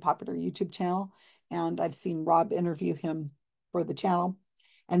has a very popular YouTube channel, and I've seen Rob interview him for the channel.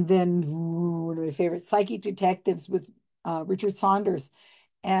 And then one of my favorite psychic detectives with Richard Saunders.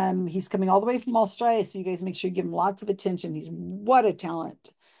 And he's coming all the way from Australia, so you guys make sure you give him lots of attention. He's what a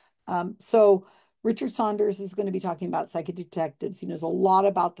talent. So Richard Saunders is going to be talking about psychic detectives. He knows a lot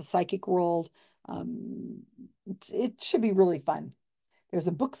about the psychic world. Um, it should be really fun. There's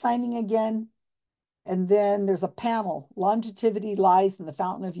a book signing again, and then there's a panel, Longevity Lies in the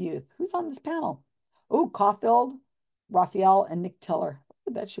Fountain of Youth. Who's on this panel? Oh, Caulfield, Raphael, and Nick Tiller.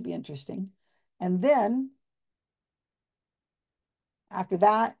 Ooh, that should be interesting. And then after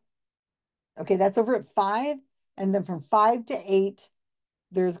that, okay, that's over at 5. And then from 5 to 8,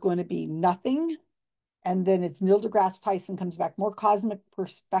 there's going to be nothing. And then it's Neil deGrasse Tyson comes back, more cosmic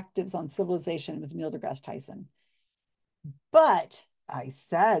perspectives on civilization with Neil deGrasse Tyson. But I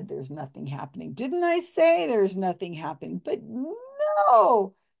said there's nothing happening. Didn't I say there's nothing happening? But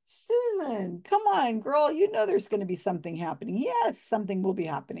no, Susan, come on, girl. You know there's going to be something happening. Yes, something will be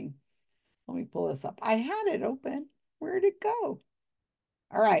happening. Let me pull this up. I had it open. Where'd it go?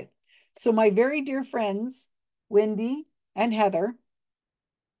 All right. So my very dear friends, Wendy and Heather,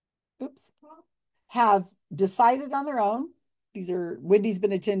 oops, have decided on their own. These are Wendy's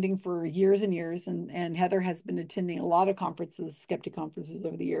been attending for years and years, and Heather has been attending a lot of conferences, skeptic conferences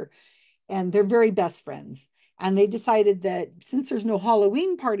over the year, and they're very best friends. And they decided that since there's no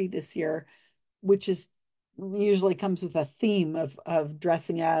Halloween party this year, which is usually comes with a theme of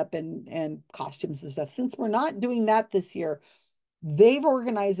dressing up and costumes and stuff, since we're not doing that this year, they've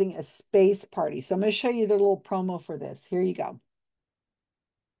organizing a space party. So I'm going to show you the little promo for this. Here you go.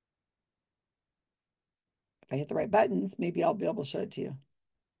 If I hit the right buttons, maybe I'll be able to show it to you.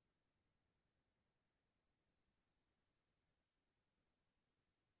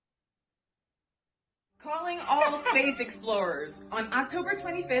 Calling all space explorers. On October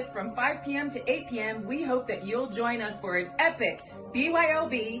 25th from 5 p.m. to 8 p.m., we hope that you'll join us for an epic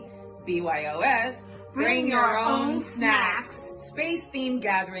BYOB, BYOS, Bring Your Own Snacks space-themed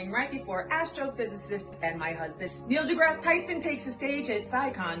gathering right before astrophysicist and my husband, Neil deGrasse Tyson, takes the stage at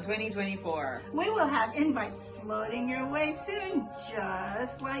CSICon 2024. We will have invites floating your way soon,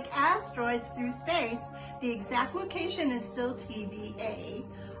 just like asteroids through space. The exact location is still TBA,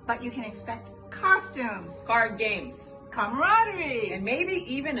 but you can expect costumes, card games, camaraderie, and maybe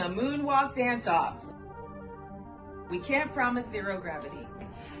even a moonwalk dance-off. We can't promise zero gravity.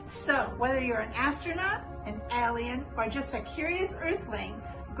 So whether you're an astronaut, an alien, or just a curious earthling,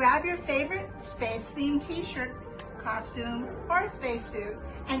 grab your favorite space-themed t-shirt, costume, or spacesuit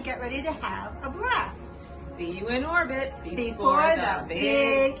and get ready to have a blast. See you in orbit before the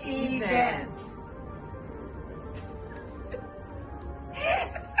big event.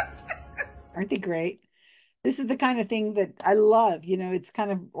 Aren't they great? This is the kind of thing that I love. You know, it's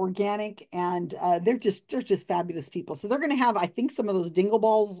kind of organic, and they're just fabulous people. So they're going to have, I think, some of those dingle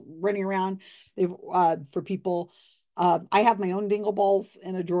balls running around. They've for people. I have my own dingle balls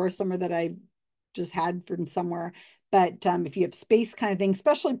in a drawer somewhere that I just had from somewhere. But if you have space kind of thing,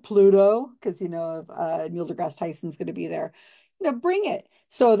 especially Pluto, because you know Neil deGrasse Tyson's going to be there, you know, bring it.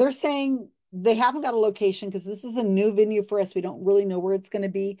 So they're saying they haven't got a location because this is a new venue for us. We don't really know where it's going to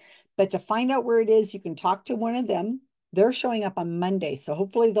be. But to find out where it is, you can talk to one of them. They're showing up on Monday. So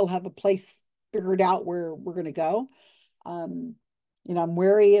hopefully they'll have a place figured out where we're going to go. You know, I'm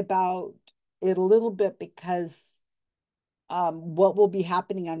wary about it a little bit because what will be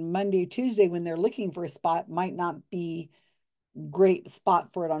happening on Monday, Tuesday when they're looking for a spot might not be great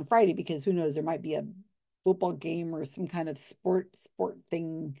spot for it on Friday because who knows, there might be a football game or some kind of sport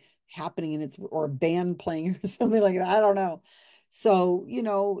thing happening and it's or a band playing or something like that. I don't know. So, you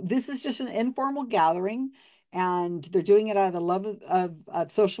know, this is just an informal gathering and they're doing it out of the love of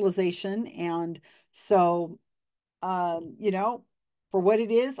socialization. And so, you know, for what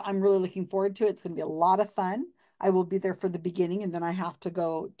it is, I'm really looking forward to it. It's going to be a lot of fun. I will be there for the beginning and then I have to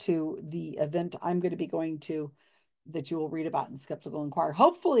go to the event I'm going to be going to that you will read about in Skeptical Inquirer,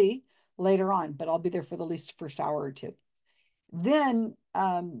 hopefully later on, but I'll be there for the least first hour or two. Then,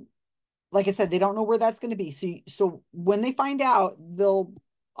 like I said, they don't know where that's going to be. So when they find out,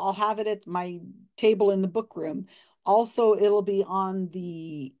 I'll have it at my table in the book room. Also, it'll be on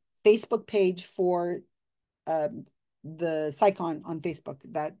the Facebook page for the CSICon on Facebook,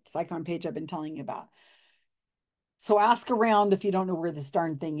 that CSICon page I've been telling you about. So ask around if you don't know where this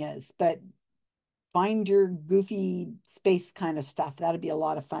darn thing is, but find your goofy space kind of stuff. That'd be a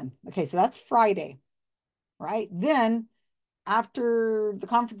lot of fun. Okay, so that's Friday, right? Then after the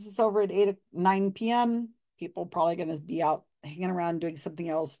conference is over at 9 p.m., people probably going to be out hanging around doing something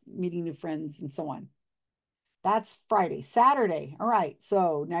else, meeting new friends, and so on. That's Friday. Saturday. All right.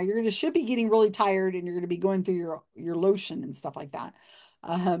 So now you're gonna should be getting really tired and you're gonna be going through your lotion and stuff like that.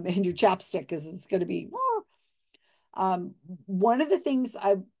 And your chapstick because it's gonna be um one of the things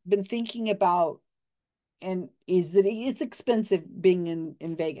I've been thinking about and is that it's expensive being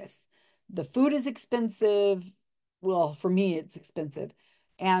in Vegas. The food is expensive. Well, for me, it's expensive.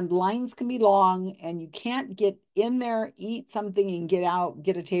 And lines can be long, and you can't get in there, eat something, and get out,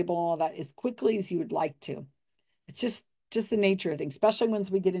 get a table, and all that as quickly as you would like to. It's just the nature of things, especially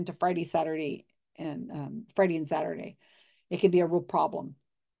once we get into Friday, Saturday, and Friday and Saturday. It can be a real problem.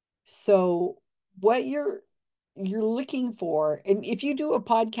 So what you're looking for, and if you do a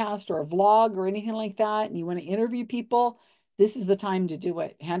podcast or a vlog or anything like that, and you want to interview people, this is the time to do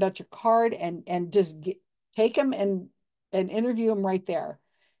it. Hand out your card and just take them and interview them right there.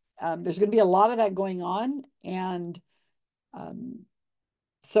 There's going to be a lot of that going on, and um,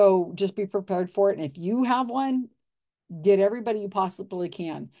 so just be prepared for it. And if you have one, get everybody you possibly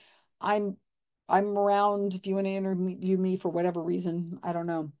can. I'm I'm around if you want to interview me for whatever reason. I don't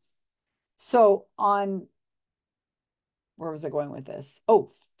know. So on where was I going with this?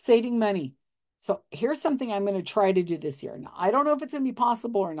 Oh, saving money. So here's something I'm going to try to do this year. Now, I don't know if it's going to be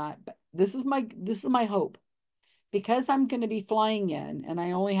possible or not, but this is my hope. Because I'm going to be flying in and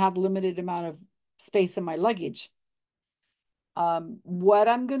I only have limited amount of space in my luggage. What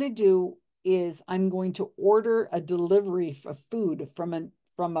I'm going to do is I'm going to order a delivery of food from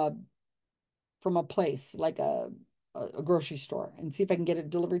a place like a grocery store and see if I can get it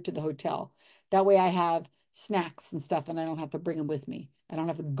delivered to the hotel. That way I have snacks and stuff and I don't have to bring them with me. I don't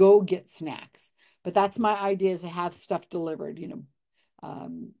have to go get snacks. But that's my idea is to have stuff delivered,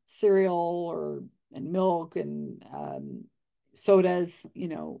 cereal or and milk and sodas,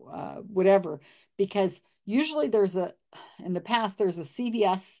 whatever. Because usually in the past, there's a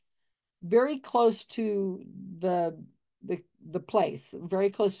CVS very close to the place, very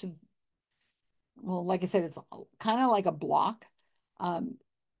close to well, like I said, it's kind of like a block. Um,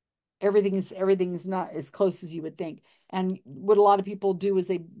 everything's not as close as you would think. And what a lot of people do is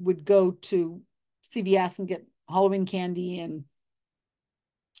they would go to CVS and get Halloween candy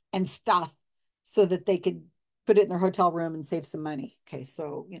and stuff so that they could put it in their hotel room and save some money. Okay,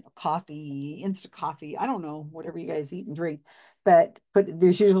 so coffee, instant coffee, I don't know, whatever you guys eat and drink, but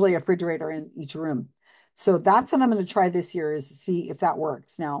there's usually a refrigerator in each room. So that's what I'm going to try this year is to see if that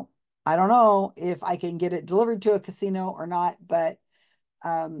works. Now, I don't know if I can get it delivered to a casino or not, but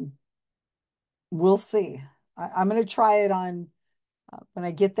um, we'll see. I'm going to try it on when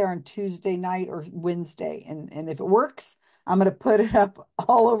I get there on Tuesday night or Wednesday. And if it works, I'm going to put it up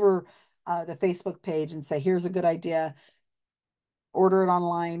all over the Facebook page and say, here's a good idea. Order it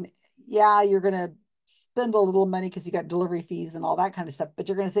online. Yeah, you're going to spend a little money because you got delivery fees and all that kind of stuff, but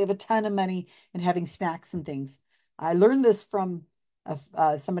you're going to save a ton of money in having snacks and things. I learned this from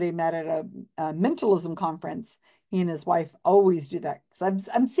somebody I met at a mentalism conference. He and his wife always do that because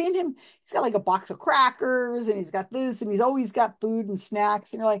I'm seeing him. He's got like a box of crackers and he's got this and he's always got food and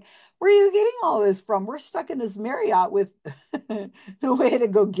snacks. And you're like, where are you getting all this from? We're stuck in this Marriott with no way to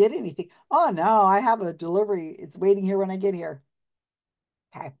go get anything. Oh no, I have a delivery. It's waiting here when I get here.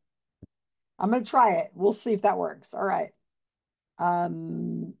 Okay. I'm going to try it. We'll see if that works. All right.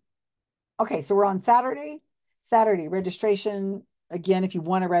 Um, okay, so we're on Saturday. Saturday registration. Again, if you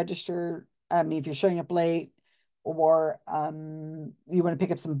want to register, I mean, if you're showing up late or you want to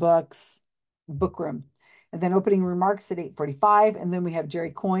pick up some books, book room. And then opening remarks at 8:45. And then we have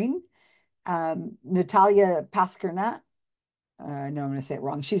Jerry Coyne, Natalia Pascarnat. I know I'm going to say it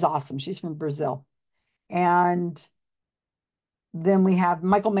wrong. She's awesome. She's from Brazil. And then we have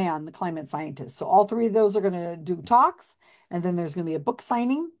Michael Mann, the climate scientist. So all three of those are going to do talks. And then there's going to be a book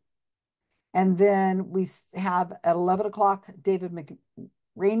signing. And then we have at 11 o'clock, David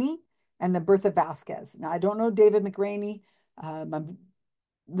McRaney and then Bertha Vasquez. Now, I don't know David McRaney.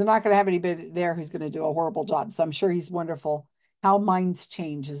 They're not going to have anybody there who's going to do a horrible job. So I'm sure he's wonderful. How Minds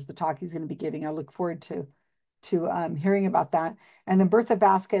Change is the talk he's going to be giving. I look forward to hearing about that. And then Bertha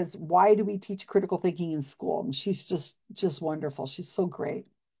Vasquez, why do we teach critical thinking in school? And she's just wonderful. She's so great.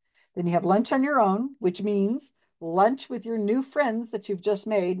 Then you have lunch on your own, which means lunch with your new friends that you've just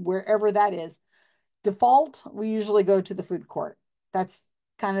made, wherever that is. Default, we usually go to the food court. That's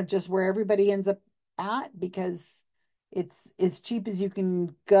kind of just where everybody ends up at because it's as cheap as you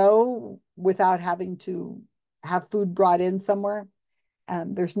can go without having to have food brought in somewhere.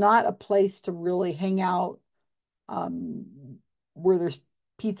 There's not a place to really hang out where there's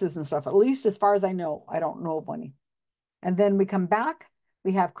pizzas and stuff. At least as far as I know, I don't know of any. And then we come back.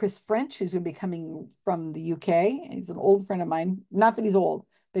 We have Chris French, who's going to be coming from the UK. He's an old friend of mine. Not that he's old,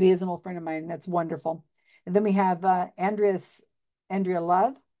 but he is an old friend of mine. That's wonderful. And then we have Andrea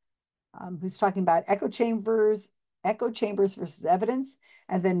Love, who's talking about echo chambers versus evidence.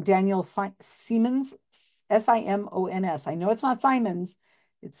 And then Daniel Siemens, Simons. I know it's not Simons.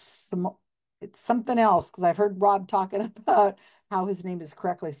 It's some, it's something else because I've heard Rob talking about how his name is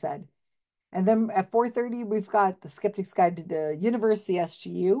correctly said. And then at 4:30, we've got the Skeptic's Guide to the Universe, the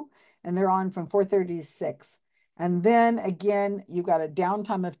SGU, and they're on from 4:30 to 6. And then again, you've got a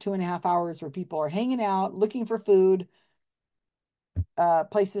downtime of 2.5 hours where people are hanging out, looking for food,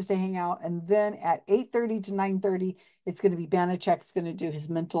 places to hang out. And then at 8:30 to 9:30, it's going to be Banachek's going to do his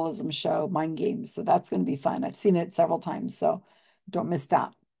mentalism show, Mind Games. So that's going to be fun. I've seen it several times, so don't miss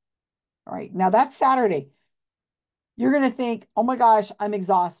that. All right, now that's Saturday. You're going to think, oh my gosh, I'm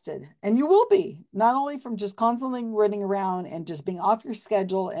exhausted. And you will be, not only from just constantly running around and just being off your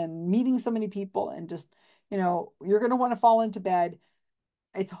schedule and meeting so many people and just, you're going to want to fall into bed.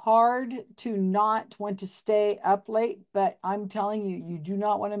 It's hard to not want to stay up late, but I'm telling you, you do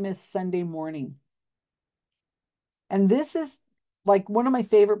not want to miss Sunday morning. And this is like one of my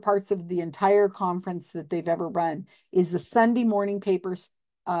favorite parts of the entire conference that they've ever run is the Sunday morning papers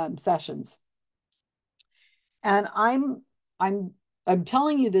sessions. And I'm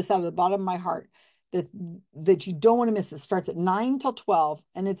telling you this out of the bottom of my heart that you don't want to miss it. It starts at 9 till 12.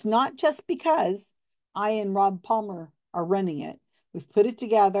 And it's not just because I and Rob Palmer are running it. We've put it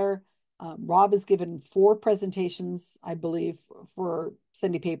together. Rob has given 4 presentations, I believe, for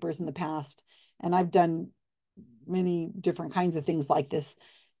Sunday papers in the past. And I've done many different kinds of things like this.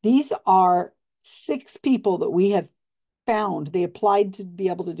 These are 6 people that we have found. They applied to be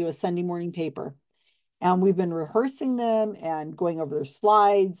able to do a Sunday morning paper. And we've been rehearsing them and going over their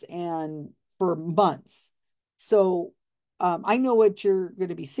slides and for months. So I know what you're going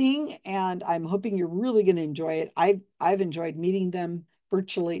to be seeing, and I'm hoping you're really going to enjoy it. I've enjoyed meeting them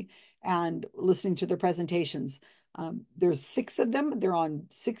virtually and listening to their presentations. There's 6 of them. They're on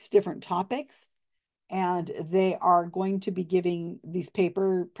 6 different topics, and they are going to be giving these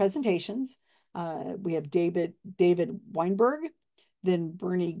paper presentations. We have David Weinberg, then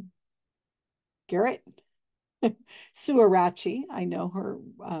Bernie Garrett, Sue Arachi, I know her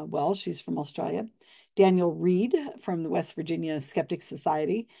well. She's from Australia. Daniel Reed from the West Virginia Skeptic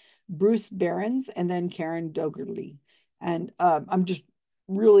Society, Bruce Behrens, and then Karen Dogerly. And I'm just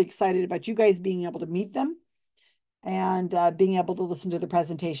really excited about you guys being able to meet them and being able to listen to the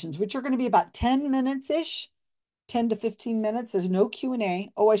presentations, which are going to be about 10 minutes-ish, 10 to 15 minutes. There's no Q&A.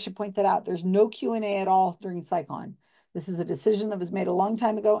 Oh, I should point that out. There's no Q&A at all during CSICon. This is a decision that was made a long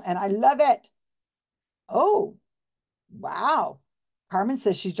time ago, and I love it. Oh, wow. Carmen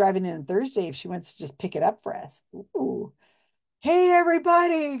says she's driving in on Thursday if she wants to just pick it up for us. Ooh. Hey,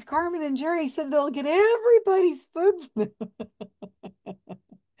 everybody. Carmen and Jerry said they'll get everybody's food.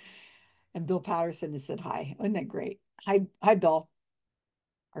 And Bill Patterson has said hi. Isn't that great? Hi, Bill,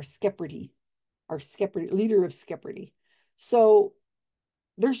 our Skepperty, leader of Skepperty. So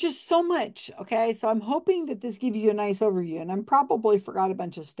there's just so much. Okay. So I'm hoping that this gives you a nice overview, and I'm probably forgot a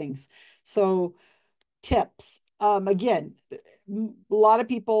bunch of things. So tips. Again, a lot of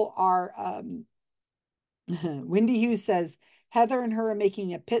people are, Wendy Hughes says, Heather and her are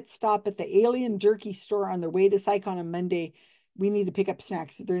making a pit stop at the Alien Jerky store on their way to CSICon on Monday. We need to pick up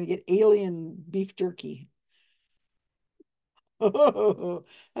snacks. They're going to get alien beef jerky. Oh,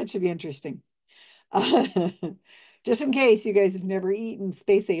 that should be interesting. Just in case you guys have never eaten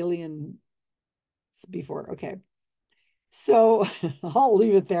space aliens before. Okay. So I'll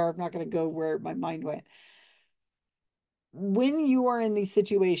leave it there. I'm not going to go where my mind went. When you are in these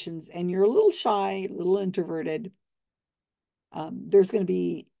situations and you're a little shy, a little introverted, there's going to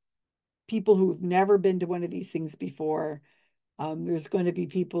be people who've never been to one of these things before. There's going to be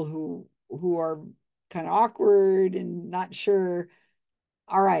people who are kind of awkward and not sure.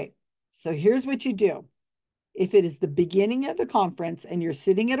 All right, so here's what you do. If it is the beginning of the conference and you're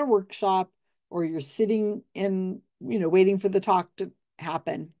sitting at a workshop or you're sitting in, waiting for the talk to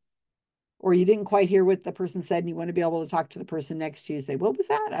happen, or you didn't quite hear what the person said and you want to be able to talk to the person next to you, say, what was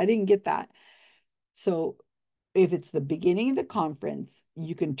that? I didn't get that. So if it's the beginning of the conference,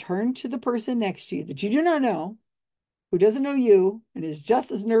 you can turn to the person next to you that you do not know, who doesn't know you and is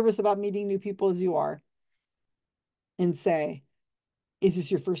just as nervous about meeting new people as you are, and say, is this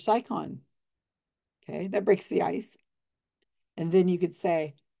your first CSICon? Okay, that breaks the ice. And then you could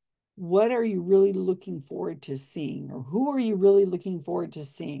say, what are you really looking forward to seeing? Or who are you really looking forward to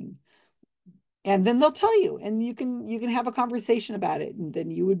seeing? And then they'll tell you, and you can have a conversation about it. And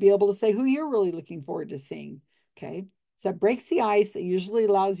then you would be able to say who you're really looking forward to seeing. Okay. So it breaks the ice. It usually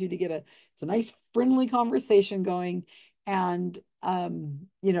allows you to get it's a nice friendly conversation going. And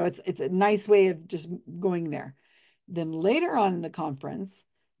it's a nice way of just going there. Then later on in the conference,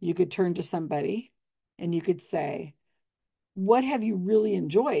 you could turn to somebody and you could say, what have you really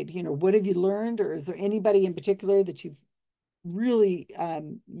enjoyed? What have you learned? Or is there anybody in particular that you've really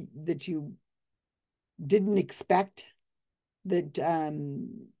that you didn't expect that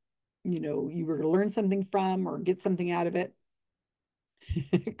you were going to learn something from or get something out of it?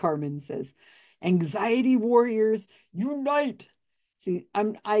 Carmen says, anxiety warriors unite. See,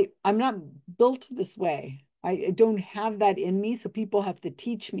 I'm not built this way. I don't have that in me. So people have to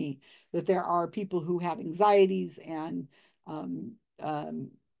teach me that there are people who have anxieties and um, um,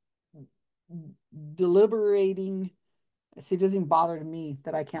 deliberating. See, it doesn't even bother to me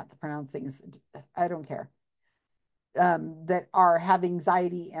that I can't pronounce things. I don't care. That are have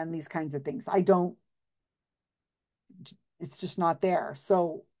anxiety and these kinds of things. I don't, it's just not there.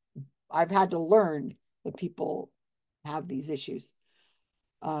 So I've had to learn that people have these issues.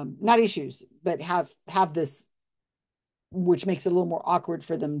 Not issues, but have this, which makes it a little more awkward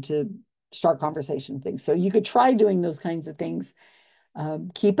for them to start conversation things. So you could try doing those kinds of things.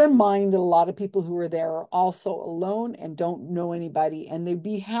 Keep in mind that a lot of people who are there are also alone and don't know anybody, and they'd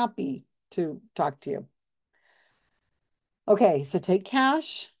be happy to talk to you. Okay, so take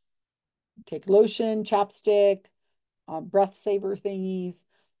cash, take lotion, chapstick, breath saver thingies,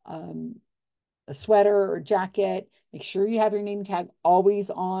 um, a sweater or jacket. Make sure you have your name tag always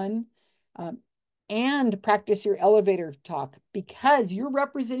on. Um, and practice your elevator talk because you're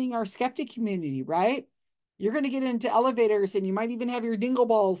representing our skeptic community, right? You're going to get into elevators and you might even have your dingle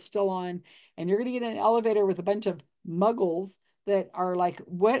balls still on, and you're going to get in an elevator with a bunch of muggles that are like,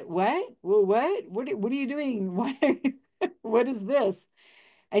 what are you doing? What is this?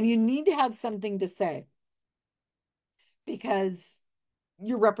 And you need to have something to say because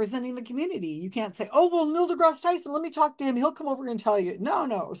you're representing the community. You can't say, "Oh, well, Neil deGrasse Tyson, let me talk to him. He'll come over and tell you." No,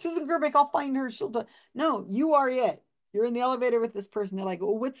 no. Susan Gerbic, I'll find her. She'll tell. No, you are it. You're in the elevator with this person. They're like,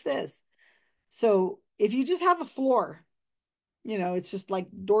 "Well, what's this?" So if you just have a floor, it's just like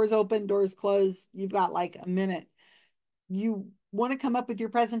doors open, doors closed. You've got like a minute. You want to come up with your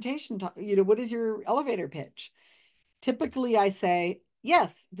presentation. What is your elevator pitch? Typically, I say,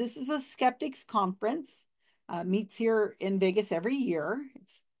 yes, this is a skeptics conference. Meets here in Vegas every year.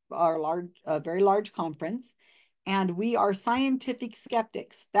 It's a very large conference, and we are scientific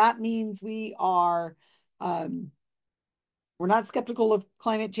skeptics. That means um, we're not skeptical of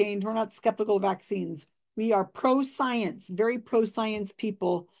climate change. We're not skeptical of vaccines. We are pro-science, very pro-science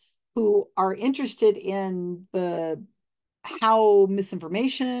people who are interested in the how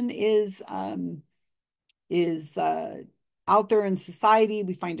misinformation is out there in society.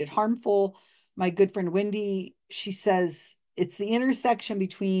 We find it harmful. My good friend Wendy, she says it's the intersection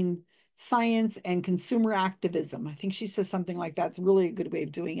between science and consumer activism. I think she says something like that. It's really a good way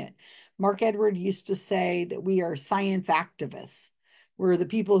of doing it. Mark Edward used to say that we are science activists. We're the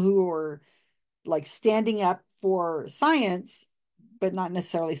people who are like standing up for science, but not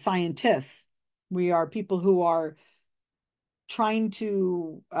necessarily scientists. We are people who are trying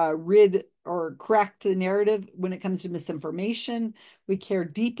to rid or correct the narrative when it comes to misinformation. We care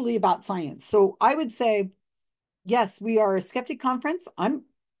deeply about science. So I would say, yes, we are a skeptic conference. I'm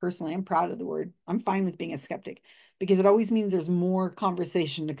proud of the word. I'm fine with being a skeptic because it always means there's more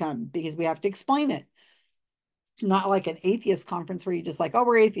conversation to come because we have to explain it. Not like an atheist conference where you just like, oh,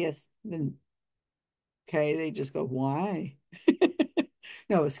 we're atheists. Then, okay, they just go, why?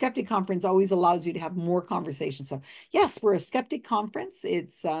 No, a skeptic conference always allows you to have more conversation. So yes, we're a skeptic conference.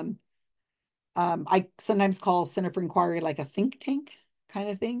 It's I sometimes call Center for Inquiry like a think tank kind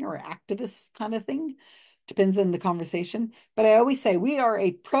of thing or activist kind of thing. Depends on the conversation. But I always say we are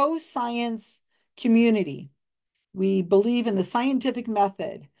a pro-science community. We believe in the scientific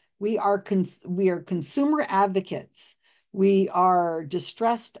method. We are consumer advocates. We are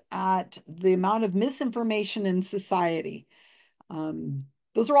distressed at the amount of misinformation in society.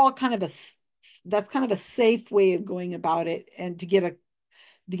 Those are all that's kind of a safe way of going about it and to get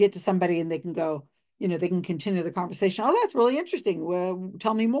to somebody and they can go, they can continue the conversation. Oh, that's really interesting. Well,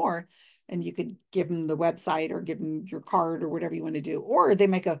 tell me more. And you could give them the website or give them your card or whatever you want to do. Or they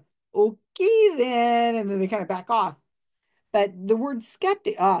make a, okay, then, and then they kind of back off. But the word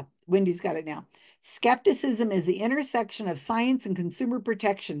Wendy's got it now. Skepticism is the intersection of science and consumer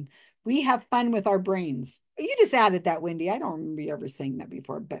protection. We have fun with our brains. You just added that, Wendy. I don't remember you ever saying that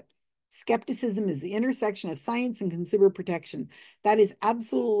before, but skepticism is the intersection of science and consumer protection. That is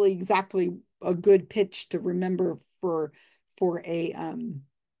absolutely exactly a good pitch to remember for a um,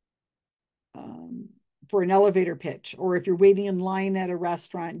 for an elevator pitch, or if you're waiting in line at a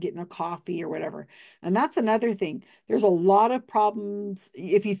restaurant getting a coffee or whatever. And that's another thing. There's a lot of problems.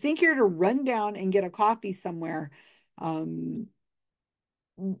 If you think you're to run down and get a coffee somewhere, um,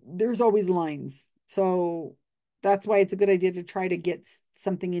 there's always lines. So that's why it's a good idea to try to get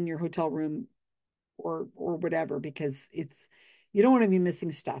something in your hotel room or whatever, because it's you don't want to be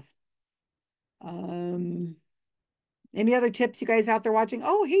missing stuff. Um, any other tips you guys out there watching?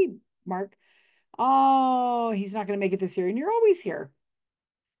 Oh, hey, Mark. Oh, he's not going to make it this year, and you're always here.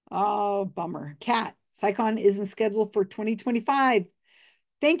 Oh, bummer. Kat, CSICon isn't scheduled for 2025.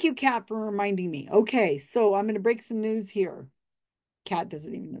 Thank you, Kat, for reminding me. Okay, so I'm going to break some news here. Kat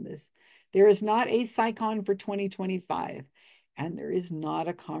doesn't even know this. There is not a CSICon for 2025, and there is not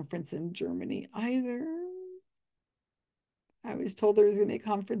a conference in Germany either. I was told there was going to be a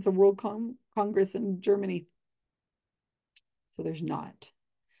conference, a World Congress in Germany. So there's not.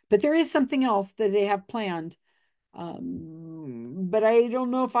 But there is something else that they have planned. But I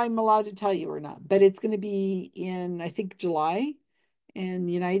don't know if I'm allowed to tell you or not. But it's going to be in, I think, July in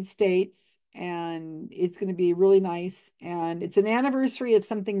the United States. And it's going to be really nice. And it's an anniversary of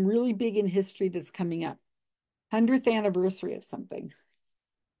something really big in history that's coming up. 100th anniversary of something.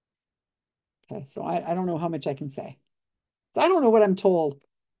 Okay, so I don't know how much I can say. So I don't know what I'm told.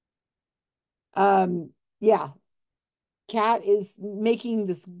 Yeah, Kat is making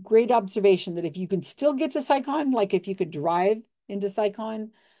this great observation that if you can still get to CSICon, like if you could drive into CSICon,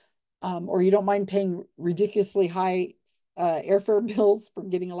 or you don't mind paying ridiculously high airfare bills for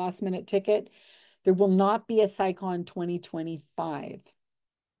getting a last minute ticket, there will not be a CSICon 2025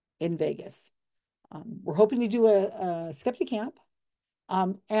 in Vegas. We're hoping to do a Skeptic Camp.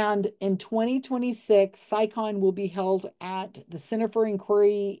 And in 2026, CSICon will be held at the Center for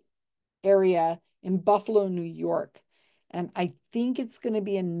Inquiry area in Buffalo, New York. And I think it's going to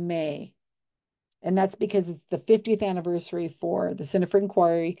be in May. And that's because it's the 50th anniversary for the Center for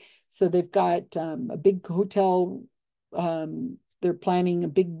Inquiry. So they've got a big hotel. They're planning a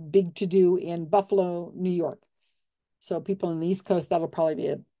big to do in Buffalo, New York. So people on the East Coast,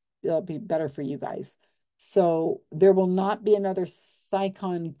 it'll be better for you guys. So there will not be another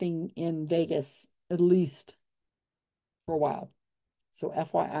CSICon thing in Vegas, at least for a while. So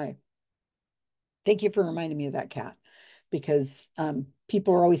FYI. Thank you for reminding me of that, Kat, because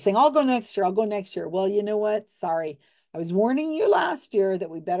people are always saying, I'll go next year, I'll go next year. Well, you know what? Sorry. I was warning you last year that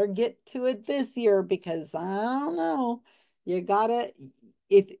we better get to it this year because I don't know. You gotta,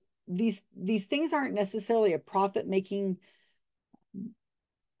 if these things aren't necessarily a profit making,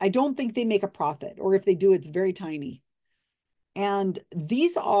 I don't think they make a profit, or if they do, it's very tiny. And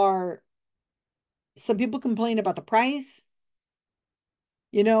these are, some people complain about the price.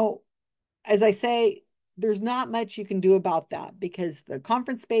 You know, as I say, there's not much you can do about that because the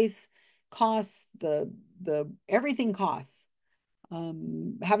conference space costs, the everything costs.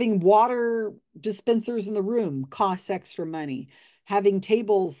 Having water dispensers in the room costs extra money. Having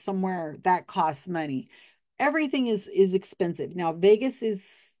tables somewhere that costs money. Everything is expensive. Now, Vegas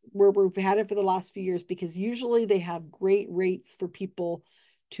is where we've had it for the last few years because usually they have great rates for people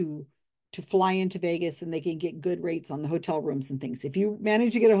to fly into Vegas and they can get good rates on the hotel rooms and things. If you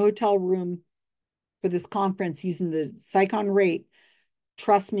manage to get a hotel room for this conference using the CSICon rate,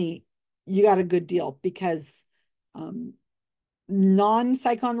 trust me, you got a good deal because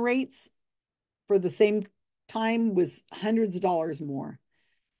non-CSICon rates for the same time was hundreds of dollars more.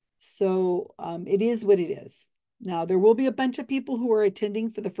 So it is what it is. Now, there will be a bunch of people who are attending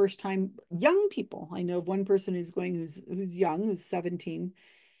for the first time, young people. I know of one person who's going who's young, who's 17,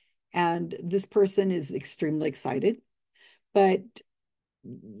 and this person is extremely excited. But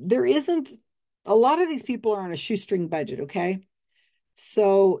there isn't a lot of these people are on a shoestring budget, okay?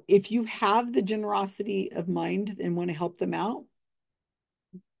 So if you have the generosity of mind and want to help them out,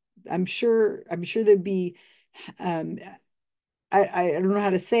 I'm sure there'd be um I don't know how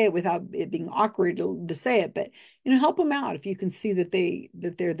to say it without it being awkward to say it, but help them out if you can see that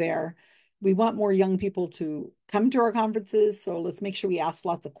they're there. We want more young people to come to our conferences, so let's make sure we ask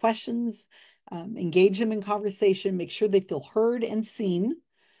lots of questions, engage them in conversation, make sure they feel heard and seen,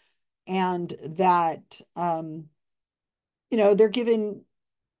 and that they're given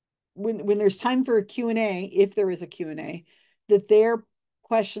when there's time for a Q&A, if there is a Q&A, that their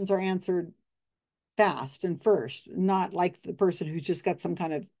questions are answered fast and first, not like the person who's just got some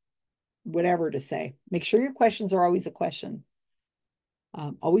kind of whatever to say. Make sure your questions are always a question.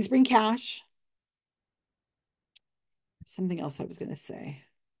 Always bring cash. Something else I was going to say.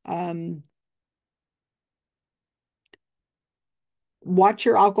 Watch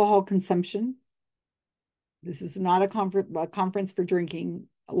your alcohol consumption. This is not a conference for drinking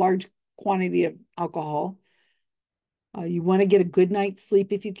large quantity of alcohol. You want to get a good night's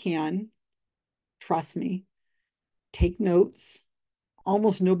sleep if you can. Trust me. Take notes.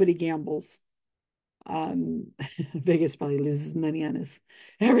 Almost nobody gambles. Vegas probably loses money on us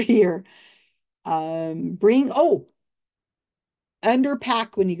every year.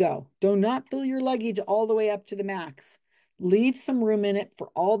 Underpack when you go. Do not fill your luggage all the way up to the max. Leave some room in it for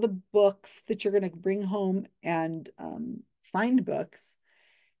all the books that you're going to bring home and signed books.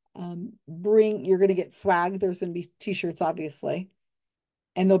 You're going to get swag. There's going to be t-shirts, obviously.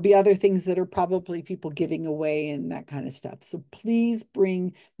 And there'll be other things that are probably people giving away and that kind of stuff. So please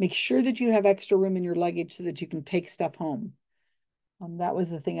make sure that you have extra room in your luggage so that you can take stuff home. That was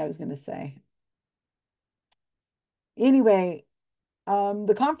the thing I was going to say. Anyway,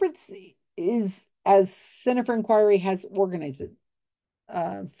 the conference is, as Center for Inquiry has organized it,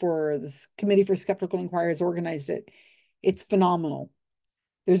 for this Committee for Skeptical Inquiry has organized it. It's phenomenal.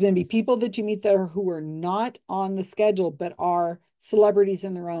 There's going to be people that you meet there who are not on the schedule, but are celebrities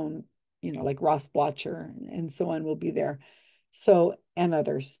in their own, like Ross Blotcher and so on will be there. So, and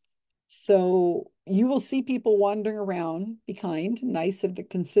others. So you will see people wandering around, be kind, nice, of the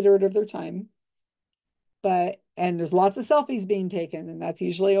considerate of their time. And there's lots of selfies being taken, and that's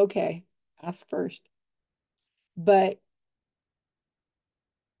usually okay. Ask first. But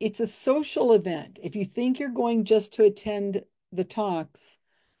it's a social event. If you think you're going just to attend the talks,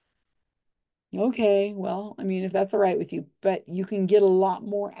 okay, well, I mean, if that's all right with you, but you can get a lot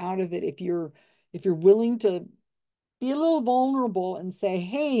more out of it if you're willing to be a little vulnerable and say,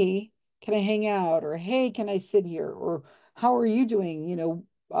 "Hey, can I hang out?" or "Hey, can I sit here?" or "How are you doing?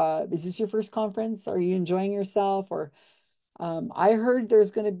 Is this your first conference? Are you enjoying yourself?" Or I heard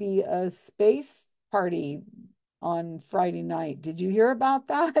there's going to be a space party on Friday night. Did you hear about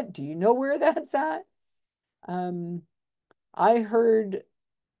that? Do you know where that's at? Um, I heard,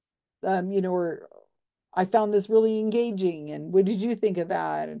 or I found this really engaging. And what did you think of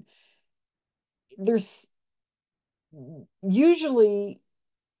that? And there's usually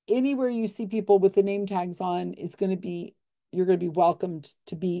anywhere you see people with the name tags on is going to be, you're going to be welcomed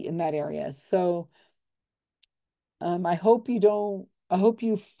to be in that area. So I hope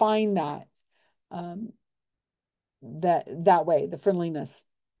you find um, that way, the friendliness.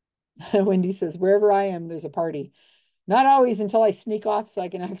 Wendy says, wherever I am, there's a party. Not always until I sneak off so I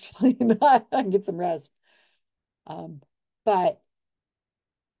can actually not I can get some rest. But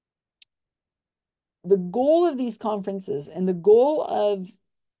the goal of these conferences and the goal of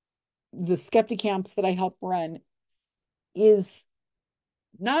the skeptic camps that I help run is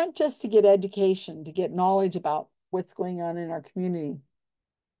not just to get education, to get knowledge about what's going on in our community.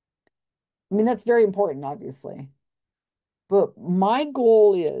 I mean, that's very important, obviously. But my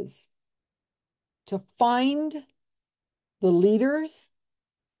goal is to find the leaders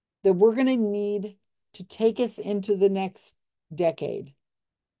that we're going to need to take us into the next decade.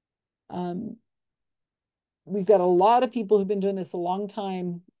 Um, we've got a lot of people who've been doing this a long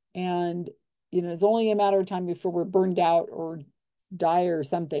time, and it's only a matter of time before we're burned out or die or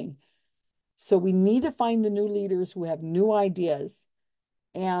something. So we need to find the new leaders who have new ideas,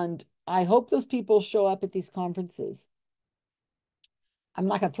 and I hope those people show up at these conferences. I'm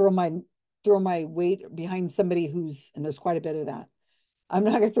not going to throw my weight behind somebody and there's quite a bit of that. I'm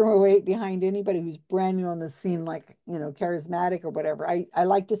not going to throw my weight behind anybody who's brand new on the scene, like, charismatic or whatever. I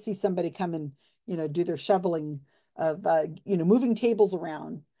like to see somebody come and, do their shoveling of, moving tables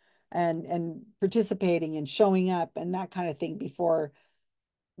around and participating and showing up and that kind of thing before,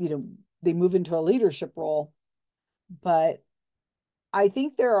 you know, they move into a leadership role. But I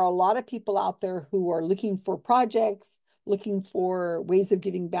think there are a lot of people out there who are looking for projects, looking for ways of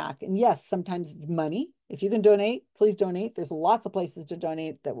giving back. And yes, sometimes it's money. If you can donate, please donate. There's lots of places to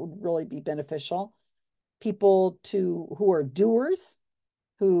donate that would really be beneficial. People who are doers,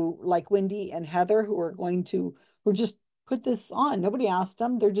 who like Wendy and Heather, who just put this on. Nobody asked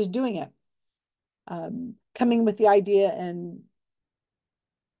them. They're just doing it. Coming with the idea, and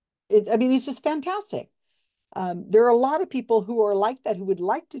I mean, it's just fantastic. There are a lot of people who are like that, who would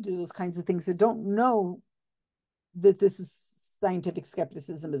like to do those kinds of things that don't know that this is scientific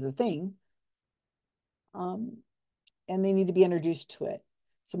skepticism is a thing. Um, and they need to be introduced to it.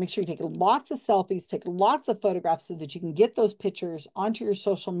 So make sure you take lots of selfies, take lots of photographs so that you can get those pictures onto your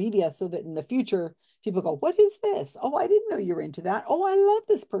social media so that in the future, people go, what is this? Oh, I didn't know you were into that. Oh, I love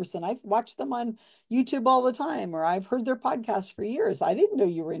this person. I've watched them on YouTube all the time, or I've heard their podcast for years. I didn't know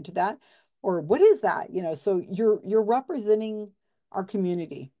you were into that. Or what is that? So you're representing our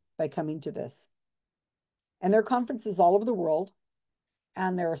community by coming to this. And there are conferences all over the world.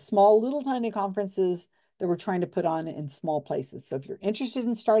 And there are small, little tiny conferences that we're trying to put on in small places. So if you're interested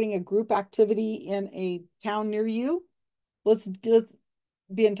in starting a group activity in a town near you, let's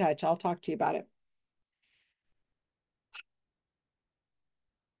be in touch. I'll talk to you about it.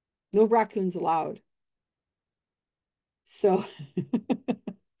 No raccoons allowed. So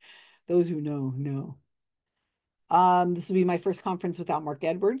those who know. This will be my first conference without Mark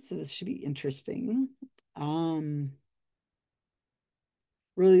Edwards, so this should be interesting. Um,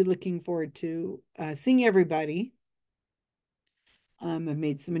 really looking forward to seeing everybody. I've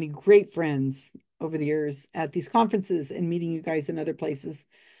made so many great friends over the years at these conferences and meeting you guys in other places.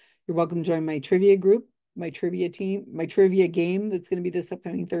 You're welcome to join my trivia group, my trivia team, my trivia game that's going to be this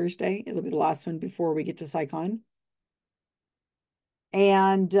upcoming Thursday. It'll be the last one before we get to CSICon.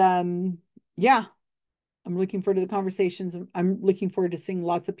 And yeah, I'm looking forward to the conversations. I'm looking forward to seeing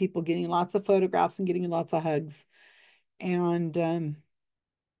lots of people getting lots of photographs and getting lots of hugs. And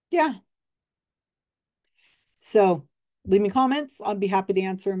yeah, so leave me comments. I'll be happy to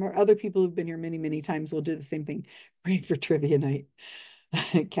answer them. Or other people who've been here many, many times will do the same thing. Great for trivia night.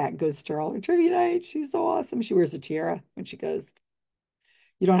 Kat goes to all her trivia night. She's so awesome. She wears a tiara when she goes.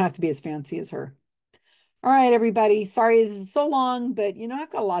 You don't have to be as fancy as her. All right, everybody. Sorry this is so long, but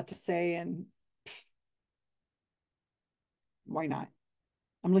I've got a lot to say, and why not?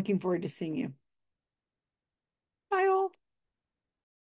 I'm looking forward to seeing you.